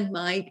again,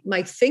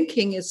 my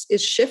thinking is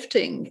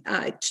shifting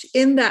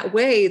in that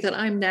way, that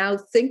I'm now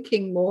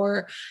thinking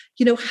more,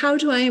 how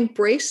do I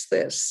embrace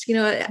this?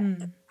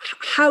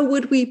 How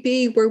would we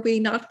be were we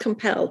not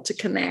compelled to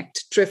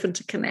connect, driven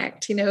to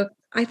connect?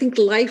 I think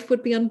life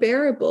would be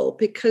unbearable,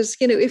 because,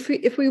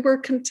 if we were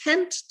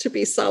content to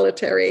be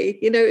solitary,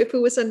 if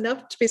it was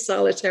enough to be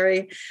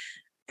solitary,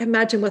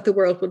 imagine what the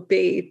world would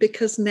be.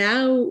 Because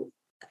now,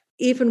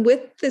 even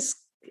with this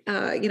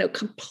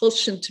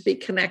compulsion to be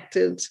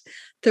connected,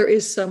 there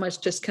is so much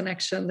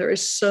disconnection. There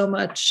is so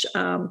much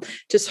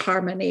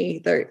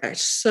disharmony. There are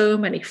so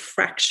many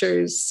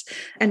fractures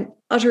and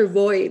utter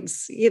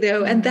voids,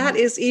 and that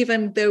is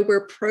even though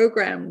we're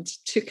programmed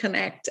to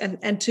connect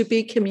and to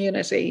be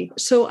community.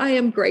 So I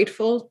am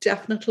grateful,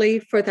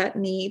 definitely, for that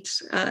need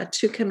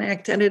to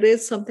connect. And it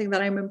is something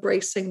that I'm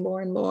embracing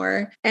more and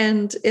more.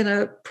 And in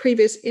a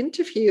previous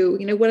interview,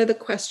 one of the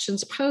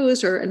questions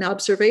posed, or an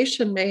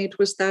observation made,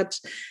 was that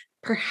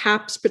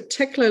perhaps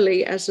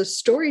particularly as a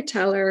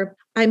storyteller,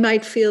 I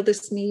might feel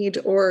this need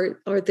or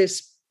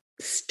this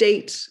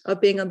state of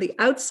being on the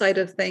outside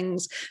of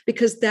things,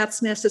 because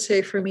that's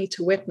necessary for me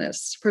to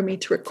witness, for me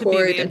to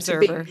record, to be the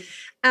observer.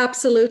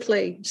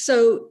 Absolutely.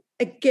 So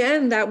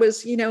again, that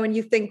was, and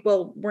you think,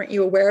 well, weren't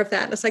you aware of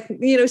that? And it's like,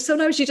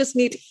 sometimes you just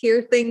need to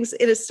hear things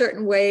in a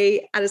certain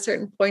way at a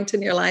certain point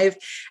in your life.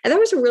 And that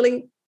was a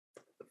really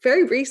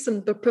very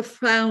recent but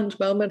profound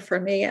moment for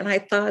me. And I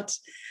thought,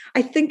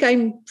 I think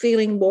I'm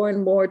feeling more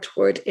and more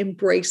toward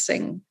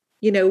embracing,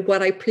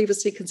 what I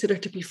previously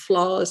considered to be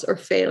flaws or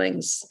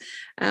failings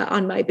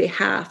on my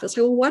behalf. I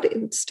say, well, what,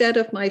 instead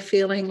of my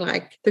feeling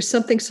like there's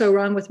something so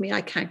wrong with me, I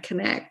can't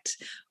connect,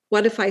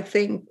 what if I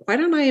think, why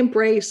don't I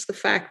embrace the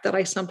fact that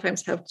I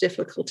sometimes have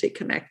difficulty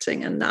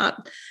connecting, and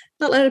not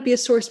let it be a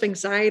source of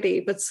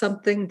anxiety, but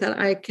something that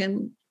I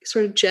can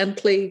sort of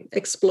gently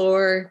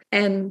explore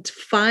and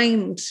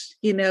find,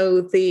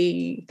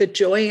 the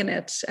joy in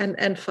it,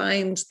 and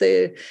find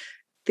the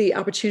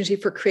opportunity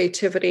for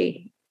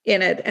creativity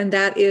in it. And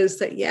that is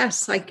that,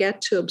 yes, I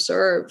get to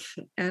observe.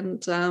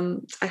 And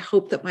I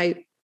hope that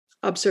my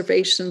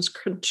observations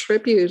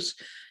contribute,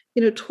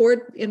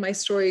 toward in my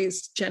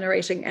stories,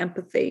 generating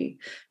empathy,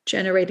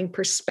 generating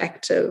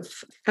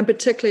perspective, and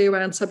particularly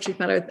around subject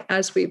matter,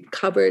 as we've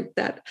covered,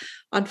 that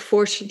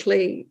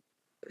unfortunately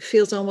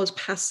feels almost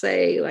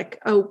passé, like,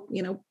 oh,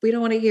 we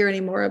don't want to hear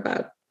any more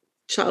about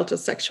childhood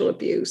sexual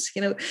abuse,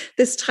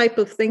 this type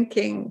of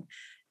thinking,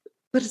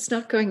 but it's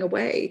not going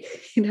away.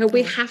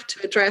 We have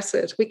to address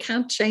it. We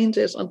can't change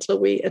it until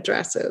we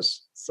address it.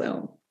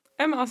 So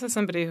I'm also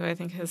somebody who I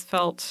think has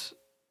felt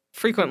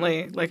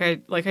frequently like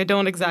I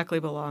don't exactly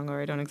belong, or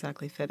I don't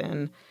exactly fit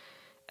in.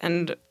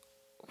 And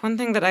one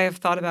thing that I have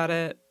thought about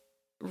it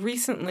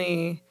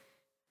recently,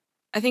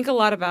 I think a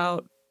lot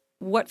about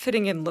what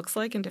fitting in looks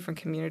like in different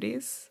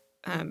communities.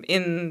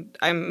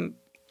 I'm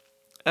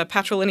a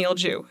patrilineal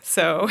Jew,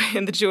 so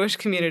in the Jewish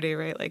community,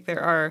 right, like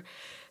there are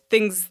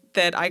things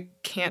that I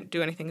can't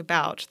do anything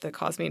about that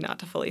cause me not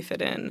to fully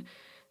fit in.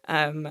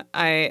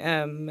 I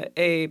am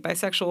a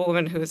bisexual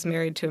woman who is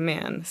married to a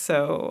man,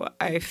 so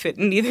I fit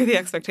neither the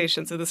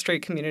expectations of the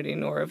straight community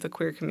nor of the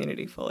queer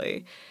community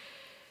fully.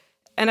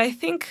 And I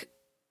think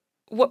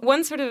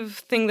one sort of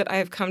thing that I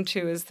have come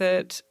to is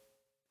that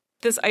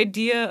this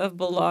idea of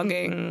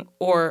belonging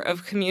or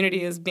of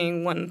community as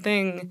being one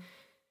thing,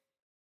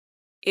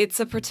 it's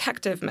a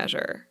protective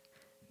measure,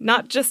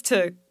 not just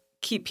to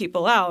keep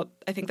people out.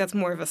 I think that's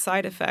more of a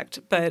side effect,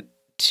 but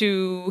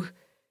to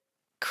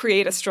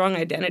create a strong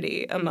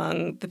identity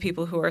among the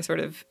people who are sort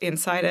of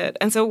inside it.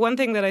 And so one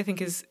thing that I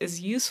think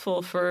is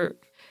useful for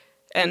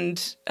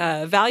and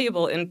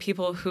valuable in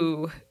people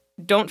who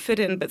don't fit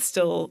in but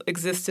still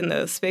exist in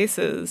those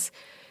spaces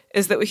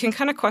is that we can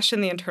kind of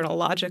question the internal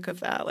logic of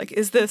that. Like,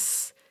 is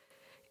this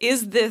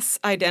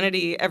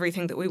identity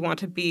everything that we want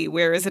to be?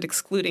 Where is it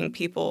excluding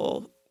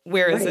people?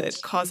 Where is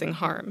it causing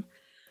harm?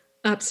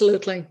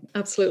 Absolutely.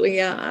 Absolutely.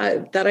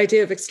 Yeah. That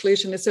idea of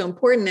exclusion is so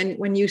important. And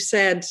when you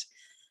said,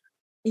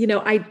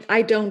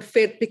 I don't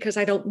fit because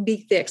I don't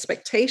meet the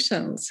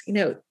expectations,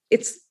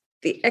 it's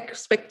the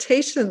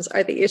expectations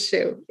are the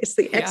issue. It's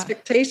the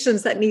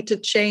expectations that need to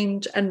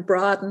change and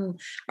broaden,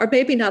 or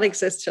maybe not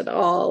exist at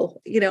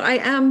all. I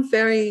am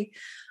very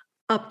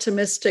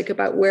optimistic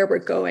about where we're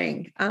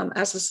going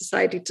as a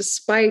society,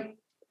 despite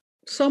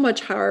so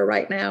much horror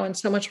right now and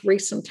so much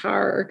recent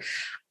horror.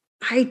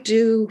 I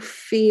do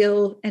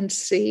feel and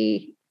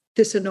see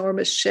this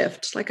enormous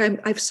shift. Like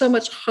I've so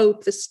much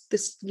hope.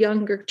 This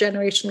younger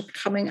generation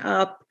coming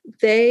up,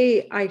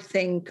 they, I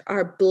think,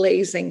 are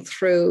blazing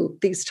through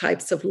these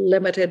types of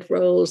limited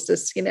roles.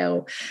 This,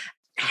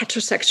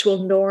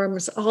 heterosexual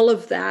norms, all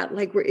of that.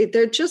 Like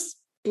they're just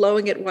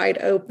blowing it wide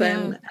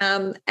open,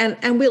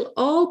 and we'll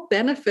all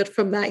benefit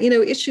from that.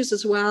 Issues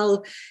as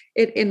well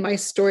in my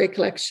story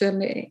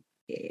collection,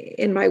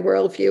 in my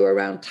worldview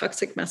around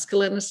toxic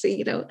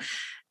masculinity.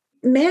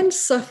 Men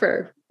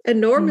suffer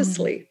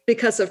enormously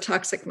because of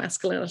toxic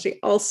masculinity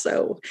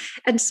also.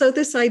 And so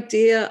this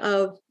idea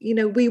of,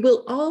 we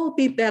will all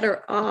be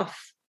better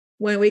off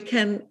when we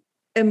can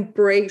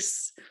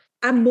embrace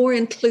a more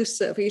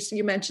inclusive,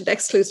 you mentioned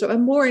exclusive, a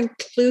more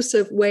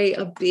inclusive way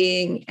of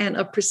being and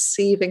of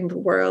perceiving the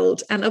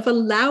world and of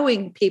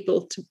allowing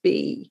people to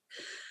be.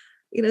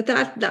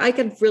 That I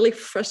get really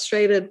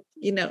frustrated.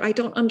 I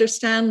don't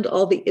understand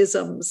all the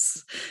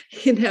isms,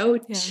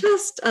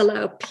 just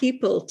allow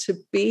people to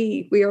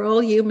be. We are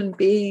all human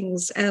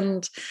beings.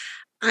 And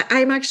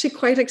I'm actually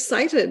quite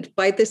excited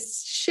by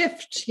this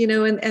shift,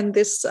 and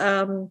this,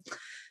 the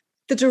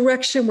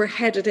direction we're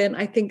headed in,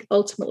 I think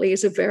ultimately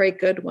is a very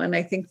good one.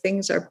 I think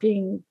things are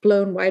being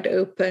blown wide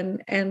open,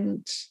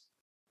 and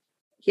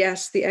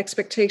yes, the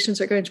expectations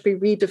are going to be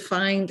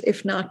redefined,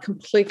 if not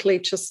completely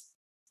just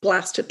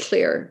blasted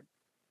clear.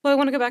 Well, I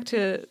want to go back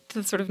to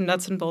the sort of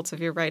nuts and bolts of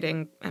your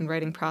writing and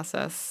writing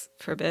process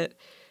for a bit.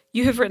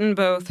 You have written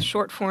both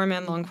short form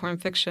and long form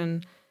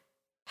fiction.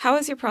 How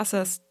is your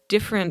process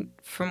different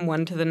from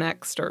one to the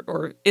next,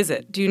 or is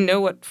it? Do you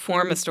know what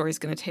form a story is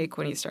going to take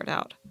when you start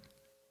out?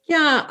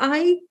 Yeah,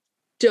 I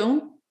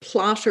don't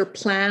plot or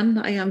plan.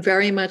 I am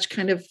very much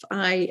kind of,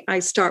 I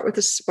start with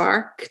a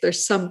spark.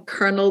 There's some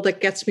kernel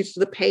that gets me to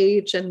the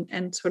page,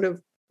 and sort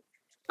of,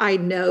 I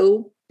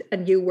know a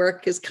new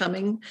work is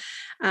coming.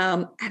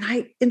 And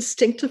I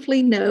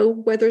instinctively know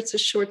whether it's a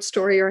short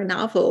story or a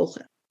novel.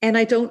 And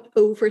I don't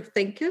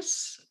overthink it.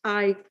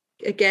 I,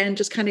 again,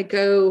 just kind of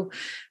go,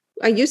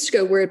 I used to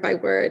go word by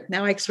word.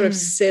 Now I sort of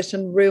sit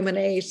and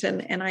ruminate,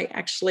 and I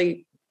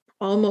actually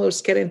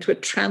almost get into a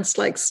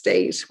trance-like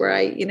state where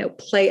I,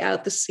 play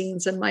out the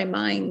scenes in my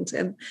mind.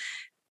 And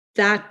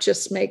that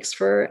just makes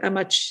for a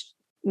much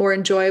more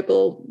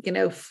enjoyable,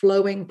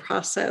 flowing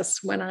process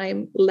when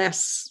I'm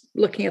less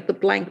looking at the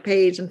blank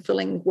page and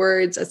filling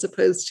words, as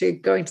opposed to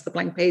going to the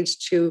blank page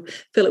to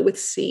fill it with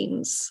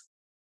scenes.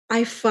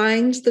 I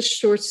find the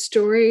short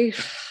story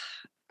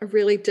a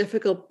really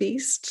difficult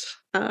beast.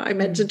 I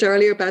mentioned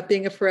earlier about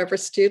being a forever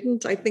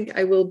student. I think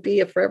I will be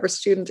a forever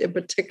student in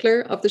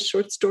particular of the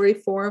short story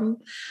form.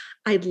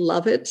 I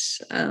love it.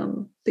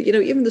 But,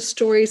 even the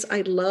stories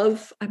I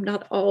love, I'm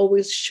not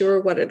always sure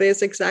what it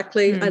is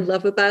exactly I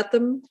love about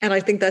them. And I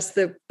think that's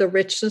the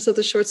richness of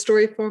the short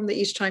story form, that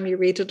each time you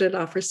read it, it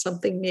offers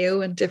something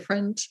new and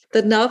different.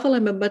 The novel,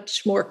 I'm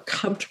much more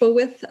comfortable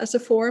with as a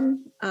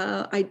form.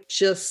 I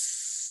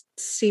just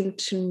seem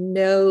to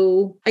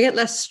know, I get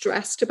less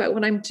stressed about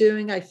what I'm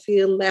doing. I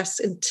feel less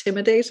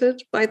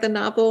intimidated by the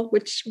novel,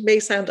 which may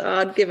sound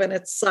odd given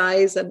its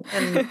size and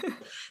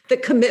the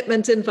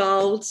commitment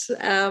involved.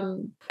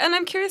 And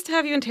I'm curious to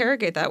have you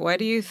interrogate that. Why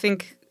do you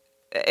think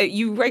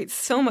you write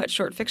so much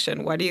short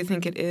fiction? Why do you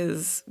think it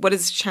is? What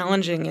is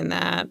challenging in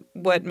that?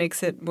 What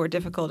makes it more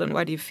difficult? And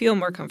why do you feel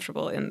more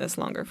comfortable in this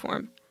longer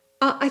form?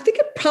 I think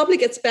it probably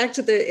gets back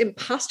to the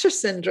imposter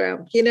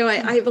syndrome.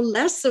 I have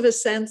less of a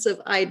sense of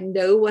I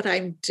know what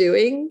I'm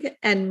doing,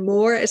 and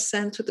more a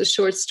sense with the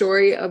short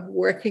story of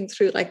working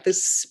through like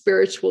this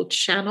spiritual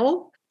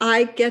channel.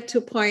 I get to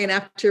a point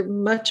after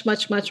much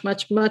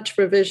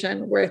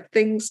revision where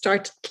things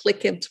start to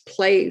click into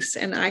place,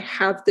 and I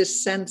have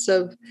this sense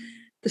of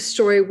the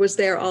story was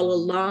there all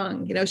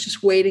along. It's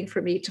just waiting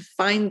for me to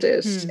find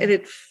it, and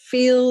it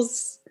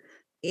feels.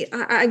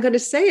 I'm going to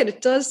say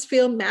it does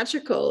feel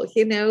magical,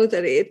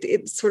 that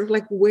it's sort of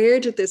like, where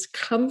did this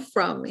come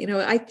from?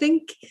 I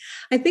think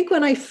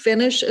when I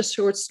finish a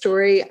short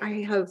story,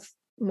 I have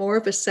more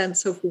of a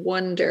sense of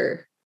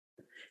wonder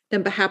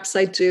than perhaps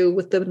I do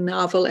with the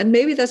novel. And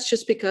maybe that's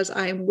just because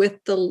I'm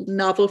with the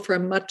novel for a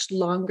much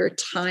longer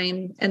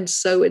time. And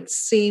so it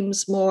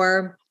seems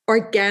more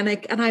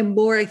organic, and I'm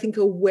more, I think,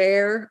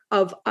 aware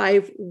of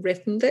I've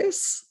written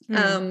this.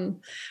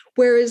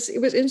 Whereas it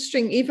was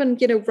interesting, even,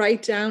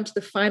 right down to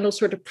the final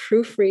sort of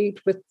proofread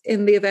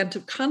in the event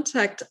of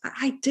Contact,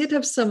 I did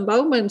have some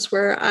moments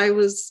where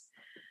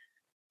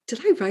did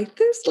I write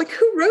this? Like,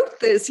 who wrote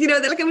this?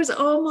 Like it was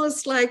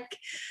almost like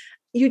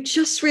you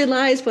just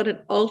realize what an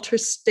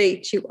altered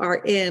state you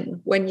are in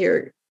when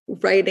you're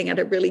writing at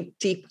a really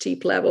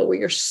deep level, where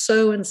you're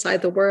so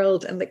inside the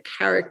world and the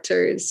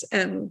characters,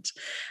 and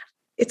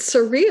it's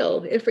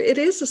surreal. It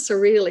is a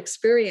surreal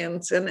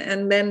experience.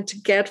 And then to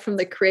get from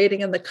the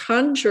creating and the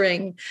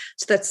conjuring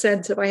to that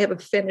sense of I have a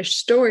finished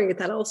story,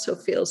 that also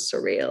feels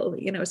surreal.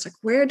 It's like,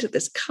 where did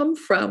this come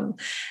from?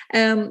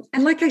 And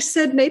like I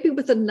said, maybe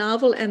with a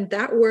novel and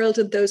that world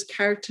and those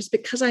characters,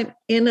 because I'm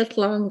in it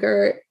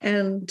longer,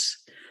 and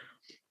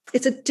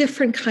it's a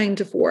different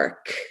kind of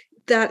work,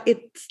 that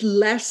it's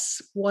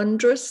less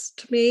wondrous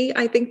to me,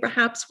 I think,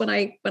 perhaps when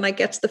I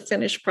get to the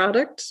finished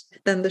product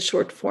than the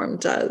short form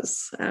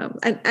does.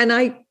 And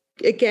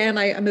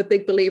I'm a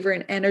big believer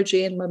in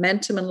energy and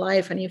momentum in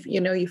life. And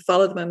you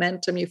follow the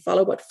momentum, you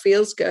follow what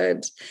feels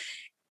good.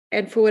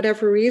 And for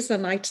whatever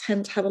reason, I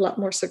tend to have a lot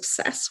more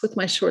success with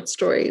my short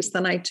stories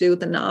than I do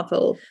the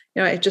novel.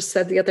 I just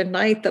said the other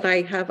night that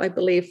I have, I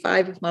believe,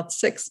 5, if not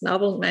 6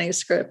 novel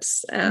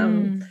manuscripts.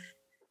 And,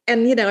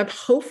 I'm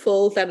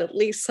hopeful that at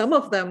least some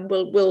of them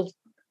will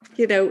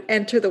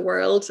enter the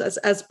world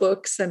as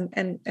books,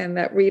 and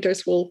that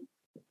readers will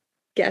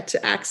get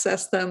to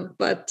access them.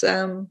 But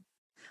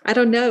I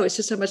don't know. It's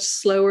just a much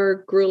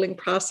slower, grueling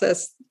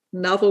process,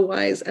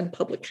 novel-wise and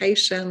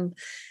publication.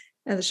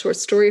 And the short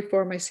story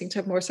form I seem to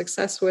have more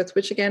success with,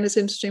 which again is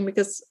interesting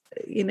because,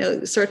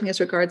 certainly as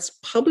regards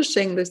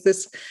publishing, there's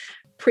this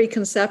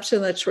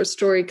preconception that short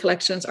story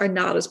collections are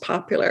not as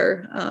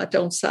popular,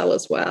 don't sell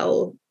as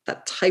well,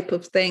 that type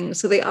of thing.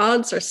 So the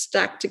odds are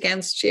stacked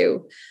against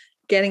you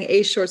getting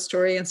a short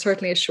story, and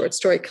certainly a short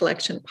story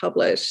collection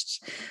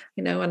published,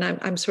 and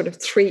I'm sort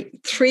of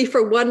three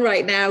for one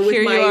right now with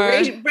Here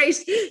my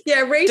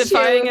ratio.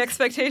 Defying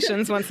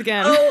expectations once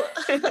again.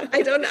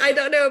 I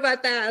don't know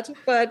about that,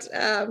 but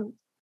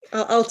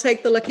I'll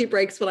take the lucky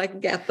breaks when I can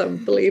get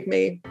them, believe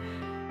me.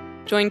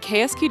 Join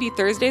KSQD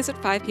Thursdays at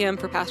 5 p.m.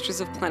 for Pastures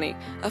of Plenty,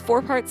 a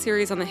 4-part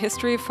series on the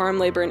history of farm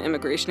labor and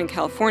immigration in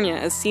California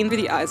as seen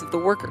through the eyes of the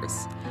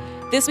workers.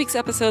 This week's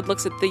episode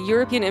looks at the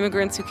European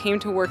immigrants who came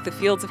to work the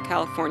fields of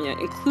California,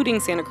 including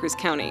Santa Cruz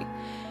County.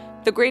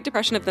 The Great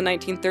Depression of the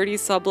 1930s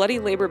saw bloody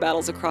labor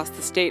battles across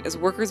the state as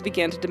workers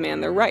began to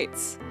demand their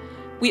rights.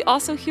 We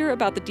also hear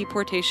about the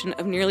deportation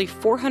of nearly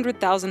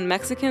 400,000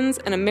 Mexicans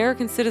and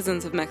American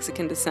citizens of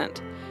Mexican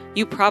descent.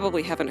 You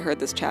probably haven't heard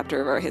this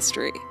chapter of our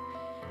history.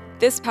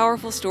 This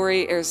powerful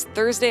story airs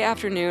Thursday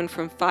afternoon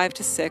from 5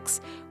 to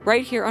 6,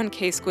 right here on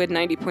KSQD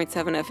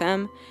 90.7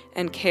 FM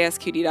and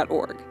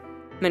ksqd.org.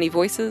 Many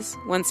voices,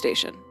 one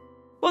station.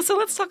 Well, so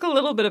let's talk a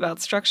little bit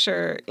about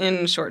structure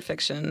in short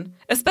fiction,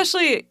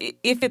 especially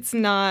if it's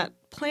not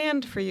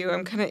planned for you.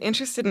 I'm kind of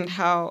interested in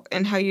how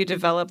you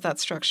develop that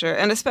structure,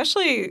 and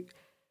especially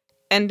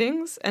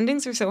endings.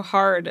 Endings are so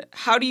hard.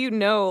 How do you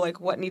know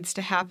what needs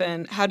to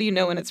happen? How do you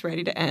know when it's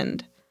ready to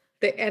end?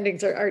 The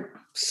endings are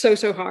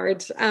so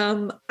hard.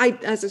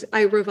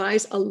 I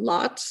revise a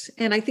lot,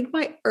 and I think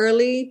my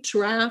early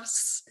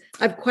drafts,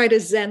 I have quite a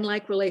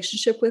Zen-like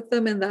relationship with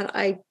them, in that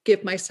I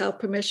give myself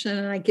permission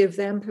and I give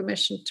them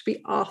permission to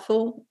be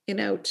awful,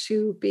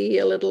 to be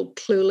a little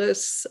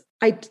clueless.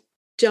 I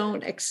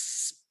don't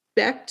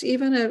expect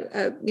even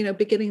a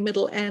beginning,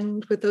 middle,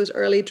 end with those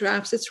early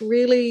drafts. It's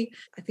really,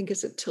 I think,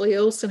 is it Tilly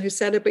Olsen who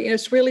said it, but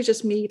it's really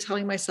just me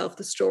telling myself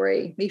the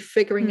story, me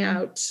figuring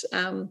out.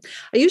 I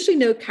usually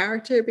know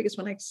character, because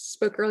when I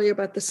spoke earlier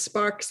about the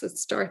sparks that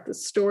start the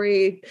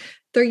story,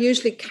 they're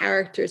usually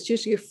characters,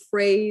 usually a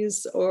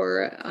phrase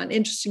or an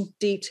interesting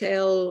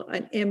detail,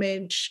 an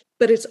image,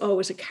 but it's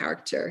always a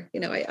character.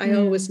 I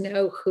always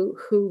know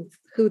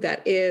who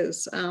that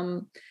is.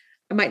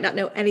 I might not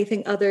know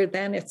anything other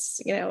than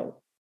it's,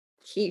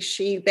 he,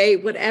 she, they,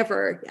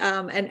 whatever,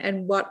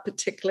 and what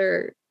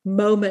particular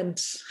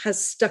moment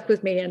has stuck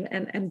with me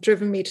and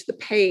driven me to the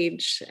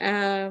page.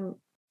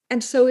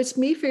 And so it's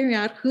me figuring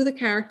out who the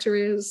character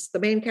is, the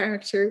main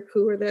character,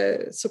 who are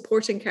the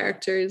supporting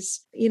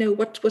characters,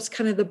 what's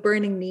kind of the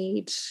burning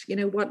need,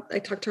 what I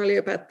talked earlier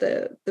about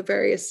the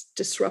various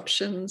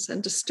disruptions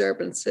and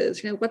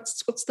disturbances,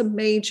 what's the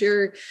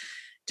major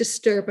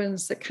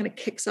disturbance that kind of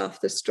kicks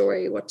off the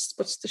story? What's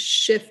the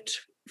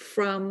shift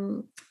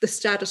from the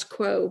status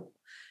quo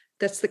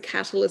that's the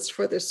catalyst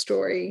for this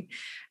story?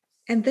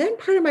 And then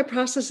part of my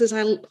process is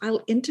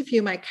I'll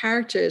interview my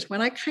characters.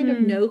 When I kind of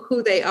know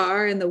who they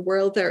are and the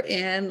world they're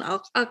in,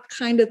 I'll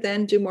kind of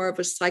then do more of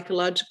a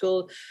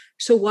psychological,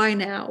 so why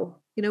now?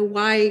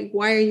 Why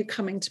are you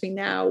coming to me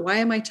now? Why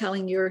am I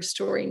telling your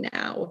story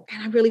now?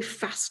 And I'm really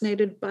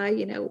fascinated by,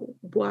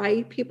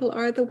 why people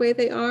are the way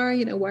they are,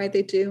 why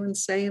they do and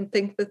say and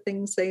think the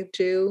things they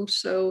do.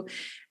 So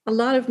a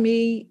lot of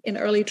me in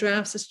early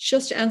drafts is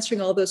just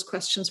answering all those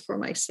questions for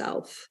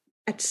myself.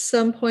 At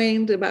some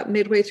point, about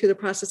midway through the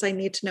process, I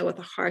need to know what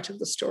the heart of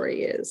the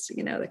story is.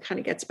 That kind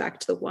of gets back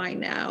to the why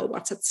now,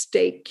 what's at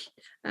stake.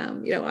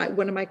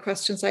 One of my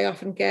questions I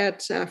often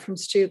get from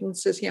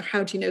students is,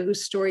 how do you know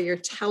whose story you're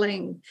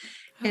telling?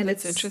 Oh, and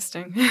it's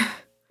interesting.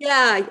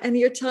 Yeah, and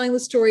you're telling the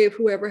story of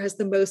whoever has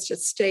the most at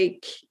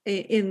stake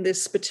in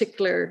this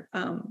particular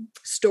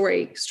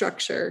story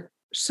structure.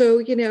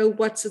 So,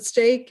 what's at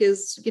stake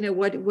is,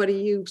 what do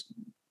you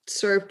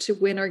serve to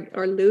win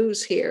or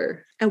lose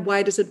here, and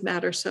why does it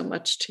matter so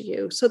much to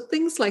you? So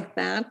things like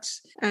that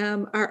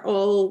are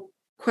all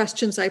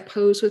questions I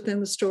pose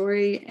within the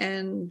story,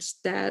 and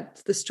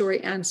that the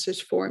story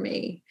answers for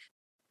me.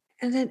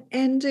 And then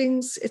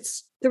endings,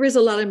 there is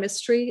a lot of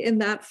mystery in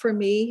that for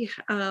me.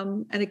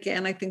 And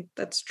again, I think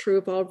that's true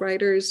of all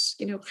writers.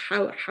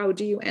 How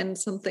do you end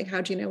something?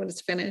 How do you know when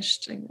it's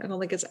finished? I don't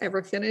think it's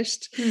ever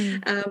finished.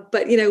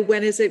 But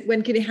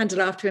when can you hand it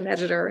off to an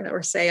editor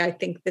or say, I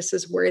think this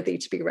is worthy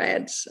to be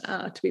read,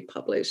 to be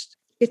published?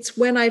 It's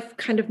when I've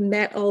kind of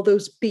met all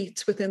those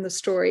beats within the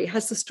story.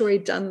 Has the story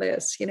done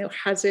this?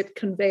 Has it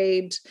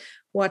conveyed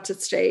what's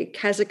at stake?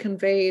 Has it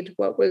conveyed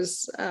what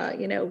was,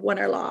 won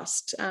or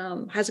lost?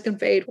 Has it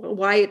conveyed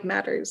why it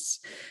matters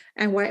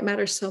and why it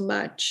matters so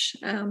much?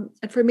 And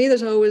for me,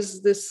 there's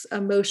always this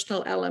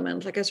emotional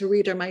element. Like as a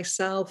reader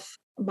myself,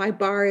 my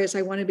bar is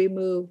I want to be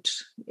moved,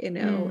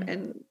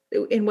 and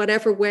in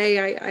whatever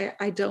way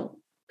I don't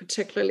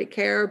particularly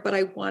care, but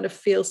I want to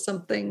feel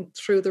something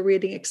through the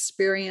reading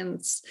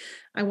experience.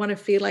 I want to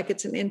feel like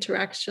it's an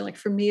interaction. Like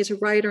for me as a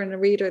writer and a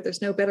reader, there's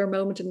no better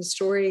moment in the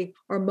story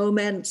or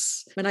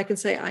moments when I can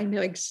say, I know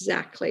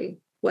exactly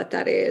what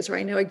that is, or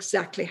I know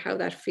exactly how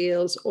that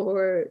feels,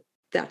 or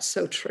that's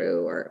so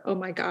true, or, oh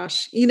my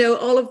gosh,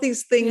 all of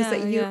these things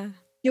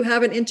you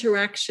have an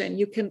interaction,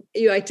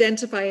 you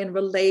identify and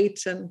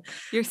relate, and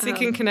you're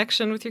seeking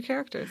connection with your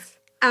characters.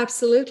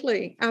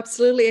 Absolutely.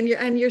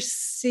 And you're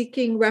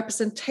seeking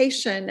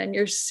representation, and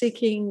you're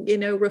seeking,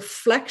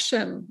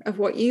 reflection of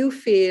what you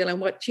feel and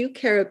what you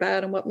care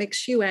about and what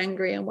makes you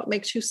angry and what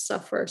makes you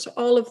suffer. So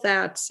all of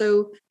that.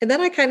 So, and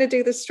then I kind of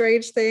do the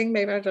strange thing.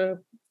 Maybe I don't,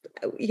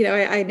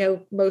 I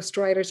know most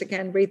writers,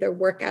 again, read their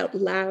work out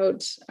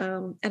loud.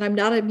 And I'm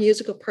not a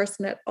musical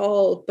person at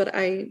all, but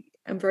I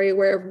am very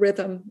aware of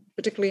rhythm,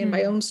 particularly in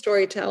my own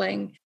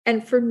storytelling.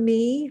 And for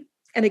me,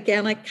 and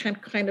again, I can't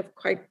kind of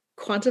quite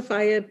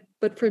quantify it,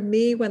 but for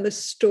me, when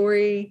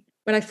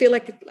I feel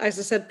like, as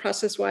I said,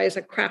 process-wise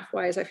and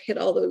craft-wise, I've hit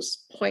all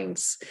those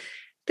points,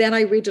 then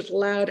I read it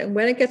aloud. And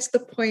when it gets to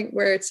the point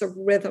where it's a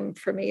rhythm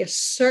for me, a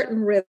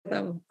certain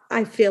rhythm,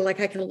 I feel like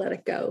I can let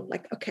it go.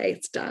 Like, okay,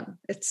 it's done.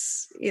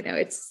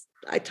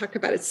 I talk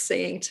about it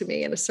singing to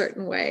me in a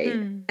certain way.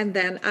 And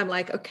then I'm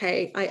like,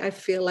 okay, I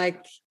feel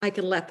like I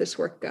can let this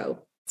work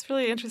go. It's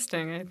really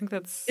interesting. I think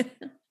that's...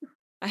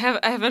 I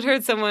haven't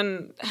heard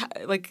someone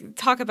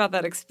talk about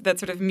that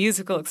sort of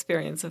musical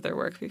experience of their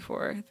work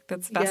before. I think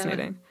that's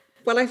fascinating.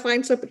 Yeah. What I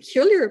find so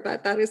peculiar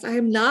about that is I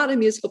am not a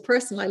musical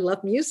person. I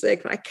love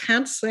music, but I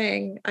can't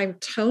sing. I'm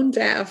tone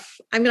deaf.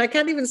 I mean, I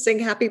can't even sing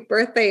Happy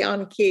Birthday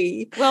on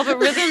key. Well, but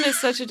rhythm is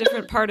such a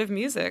different part of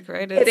music,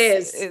 right?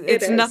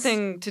 It's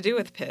nothing to do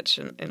with pitch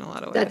in a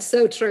lot of ways. That's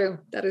so true.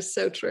 That is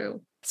so true.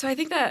 So I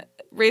think that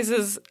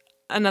raises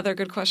another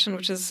good question,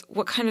 which is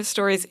what kind of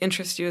stories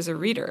interest you as a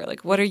reader?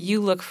 Like, what do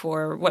you look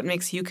for? What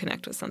makes you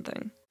connect with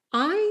something?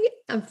 I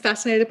am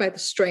fascinated by the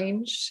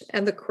strange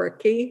and the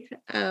quirky.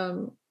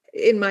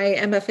 in my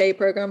MFA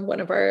program, one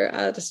of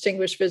our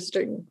distinguished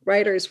visiting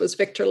writers was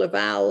Victor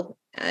Laval.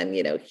 And,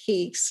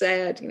 he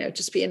said,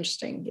 just be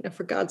interesting,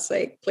 for God's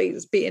sake,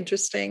 please be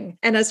interesting.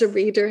 And as a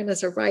reader and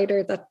as a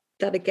writer,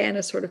 that again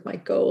is sort of my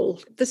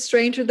goal. The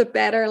stranger, the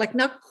better, like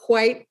not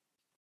quite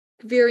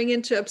veering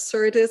into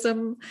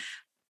absurdism,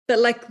 but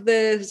like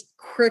the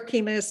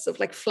quirkiness of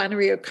like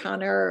Flannery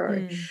O'Connor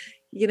or,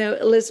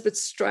 Elizabeth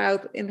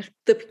Strout in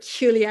the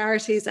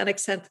peculiarities and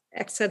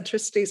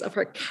eccentricities of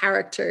her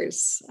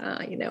characters.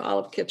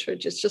 Olive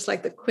Kitteridge is just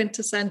like the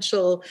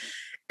quintessential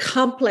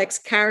complex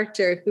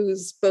character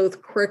who's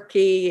both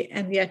quirky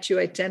and yet you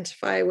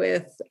identify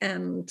with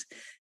and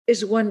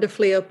is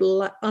wonderfully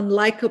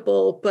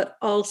unlikable, but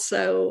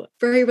also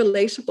very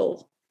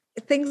relatable.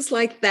 Things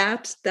like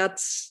that,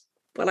 that's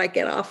what I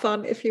get off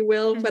on, if you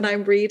will, when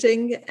I'm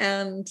reading.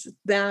 And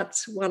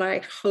that's what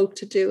I hope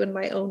to do in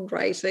my own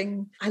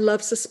writing. I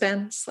love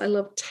suspense. I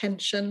love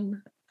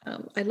tension.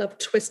 I love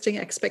twisting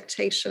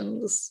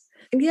expectations.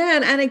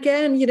 And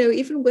again,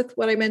 even with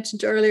what I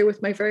mentioned earlier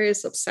with my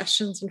various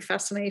obsessions and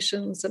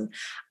fascinations, and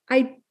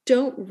I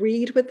don't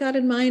read with that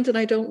in mind and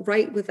I don't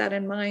write with that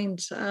in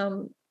mind.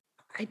 I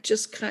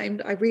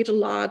read a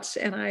lot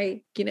and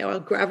I'll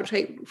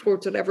gravitate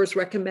towards whatever's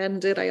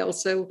recommended. I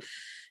also,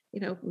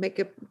 make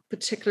a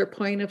particular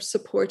point of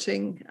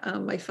supporting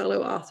my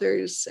fellow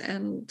authors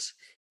and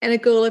a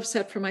goal I've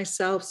set for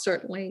myself,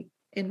 certainly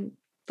in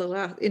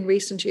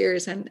recent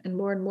years and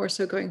more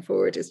so going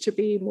forward, is to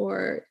be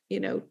more,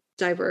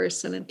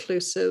 diverse and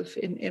inclusive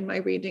in my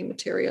reading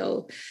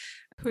material.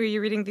 Who are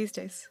you reading these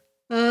days?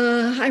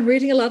 I'm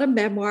reading a lot of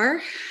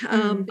memoir.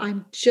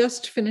 I'm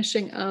just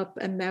finishing up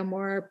a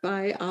memoir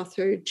by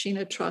author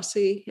Gina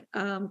Trossi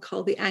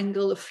called The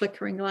Angle of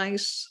Flickering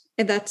Light.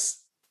 And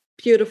that's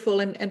beautiful.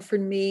 And for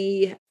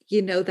me,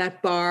 that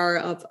bar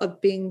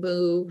of being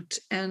moved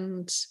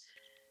and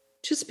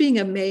just being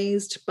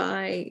amazed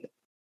by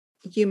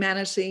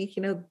humanity,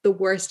 the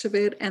worst of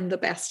it and the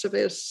best of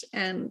it.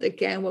 And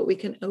again, what we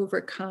can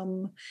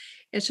overcome.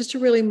 It's just a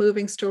really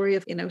moving story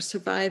of,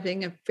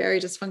 surviving a very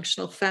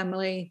dysfunctional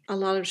family, a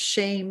lot of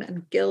shame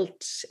and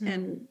guilt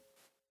and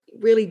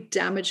really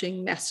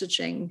damaging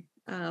messaging,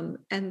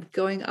 and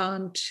going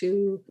on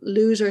to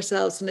lose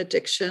ourselves in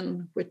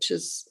addiction, which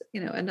is,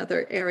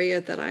 another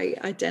area that I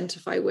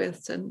identify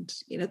with, and,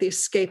 the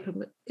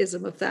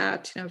escapism of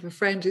that. I have a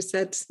friend who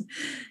said,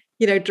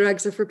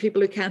 drugs are for people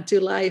who can't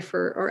do life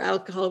or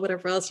alcohol,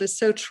 whatever else. It's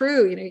so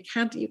true. You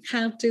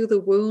can't do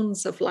the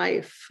wounds of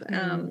life.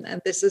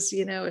 And this is,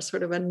 a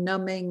sort of a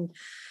numbing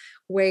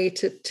way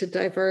to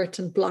divert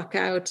and block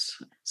out.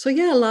 So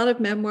a lot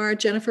of memoir.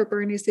 Jennifer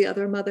Burney's The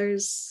Other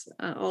Mothers,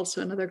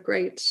 also another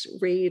great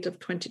read of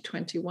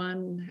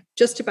 2021,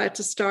 just about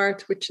to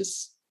start, which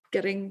is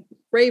getting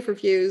rave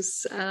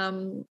reviews.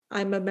 I'm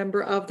a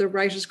member of the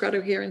Writers'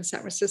 Grotto here in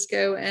San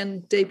Francisco,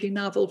 and debut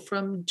novel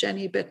from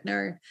Jenny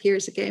Bittner,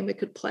 Here's a Game We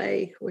Could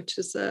Play, which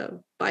is a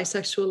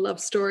bisexual love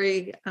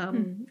story.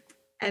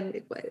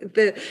 And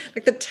the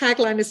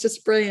tagline is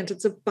just brilliant.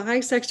 It's a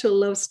bisexual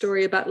love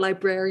story about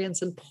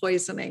librarians and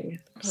poisoning.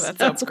 Oh, that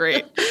sounds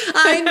great.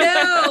 I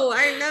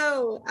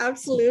know,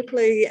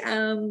 absolutely.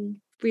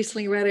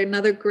 Recently read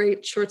another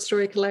great short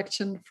story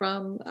collection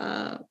from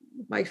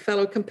my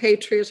fellow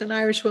compatriot and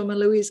Irish woman,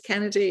 Louise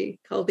Kennedy,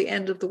 called The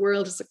End of the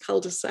World is a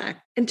Cul-de-sac.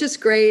 And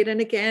just great.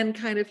 And again,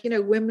 kind of,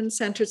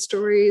 women-centered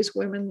stories,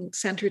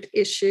 women-centered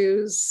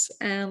issues,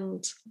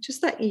 and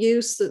just that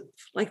use of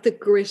like the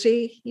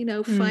gritty,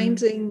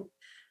 finding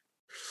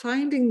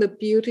the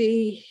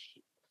beauty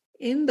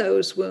in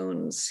those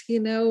wounds,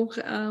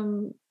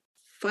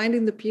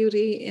 finding the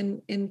beauty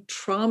in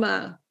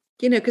trauma,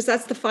 because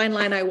that's the fine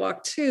line I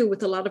walk too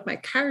with a lot of my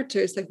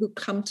characters, like who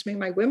come to me,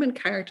 my women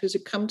characters who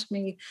come to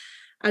me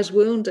as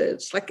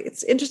wounded. Like,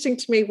 it's interesting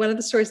to me, one of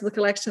the stories in the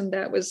collection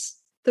that was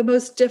the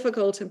most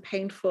difficult and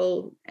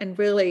painful and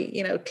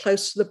really,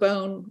 close to the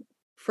bone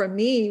for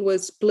me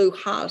was Blue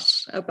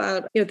Hot,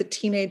 about, the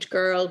teenage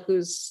girl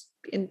who's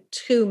in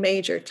two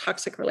major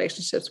toxic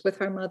relationships with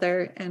her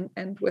mother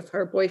and with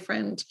her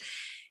boyfriend.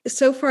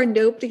 So far,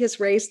 nobody has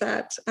raised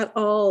that at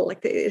all.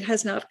 Like, it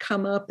has not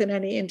come up in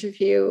any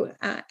interview.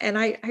 And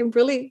I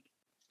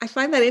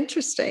find that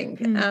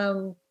interesting.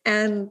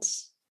 And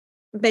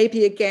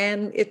maybe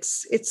again,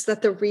 it's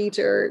that the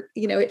reader,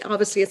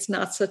 obviously it's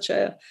not such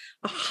a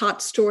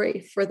hot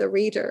story for the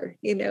reader,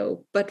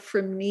 but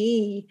for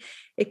me,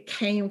 it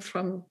came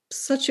from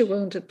such a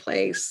wounded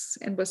place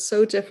and was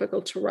so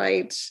difficult to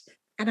write.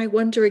 And I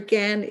wonder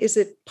again, is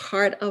it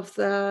part of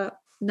the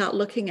not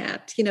looking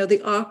at,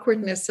 the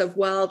awkwardness of,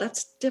 well,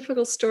 that's a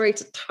difficult story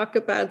to talk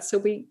about, so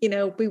we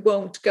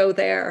won't go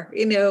there,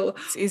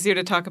 It's easier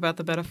to talk about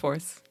the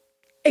metaphors.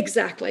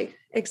 Exactly.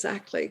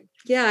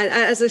 Yeah,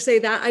 as I say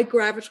that, I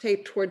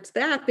gravitate towards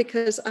that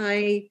because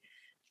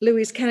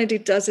Louise Kennedy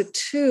does it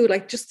too,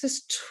 like just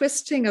this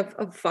twisting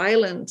of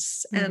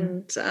violence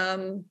and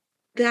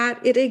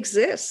that it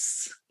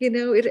exists, and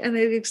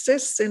it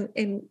exists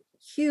in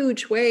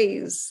huge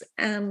ways.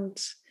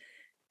 And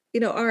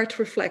art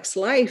reflects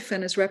life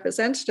and is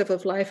representative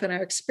of life and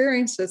our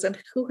experiences. And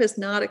who has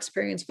not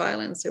experienced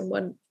violence in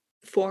one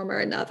form or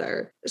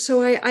another.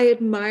 So I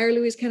admire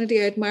Louise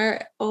Kennedy. I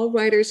admire all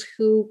writers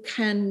who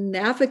can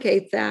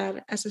navigate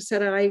that. As I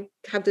said, I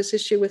have this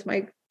issue with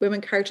my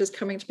women characters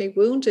coming to me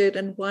wounded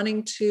and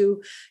wanting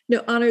to,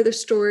 honor their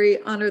story,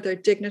 honor their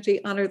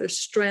dignity, honor their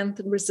strength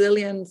and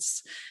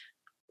resilience,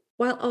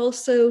 while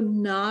also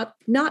not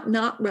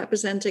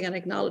representing and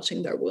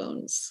acknowledging their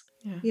wounds.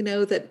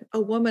 Yeah. That a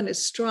woman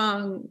is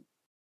strong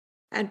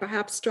and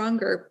perhaps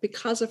stronger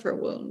because of her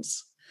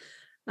wounds.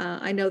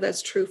 I know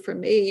that's true for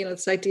me.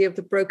 This idea of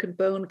the broken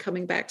bone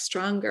coming back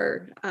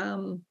stronger.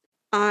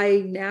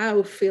 I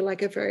now feel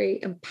like a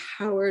very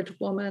empowered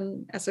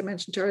woman. As I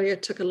mentioned earlier,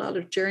 it took a lot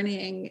of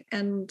journeying,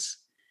 and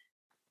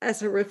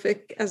as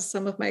horrific as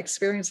some of my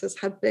experiences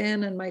have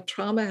been and my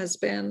trauma has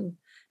been,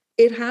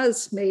 it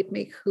has made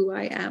me who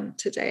I am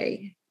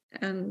today.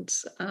 And,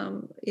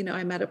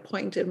 I'm at a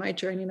point in my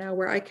journey now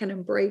where I can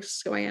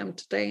embrace who I am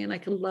today and I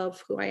can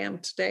love who I am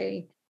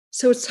today.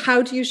 So it's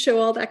how do you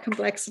show all that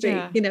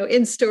complexity,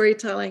 in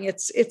storytelling?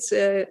 It's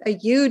a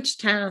huge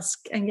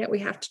task, and yet we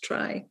have to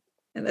try.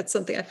 And that's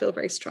something I feel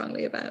very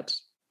strongly about.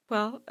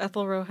 Well,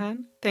 Ethel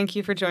Rohan, thank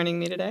you for joining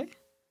me today.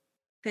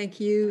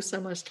 Thank you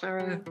so much,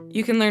 Clara.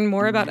 You can learn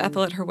more about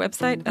Ethel at her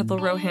website,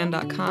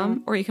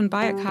 ethelrohan.com, or you can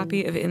buy a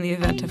copy of In the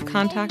Event of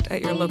Contact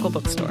at your local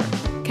bookstore.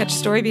 Catch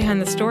Story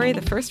Behind the Story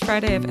the first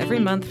Friday of every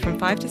month from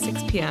 5 to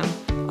 6 p.m.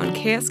 on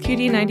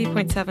KSQD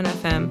 90.7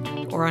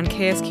 FM or on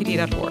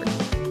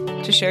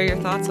ksqd.org. To share your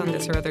thoughts on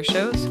this or other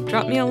shows,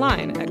 drop me a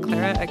line at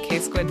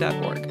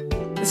clara@ksquid.org.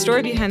 The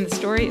Story Behind the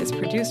Story is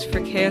produced for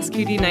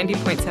KSQD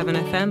 90.7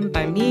 FM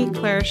by me,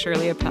 Clara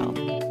Shirley Appel.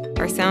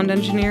 Our sound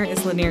engineer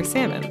is Lanier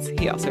Sammons.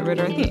 He also wrote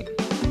our theme.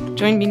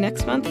 Join me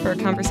next month for a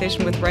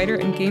conversation with writer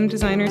and game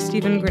designer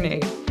Stephen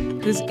Grenade,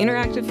 whose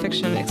interactive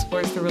fiction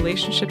explores the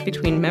relationship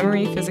between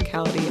memory,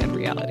 physicality, and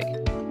reality.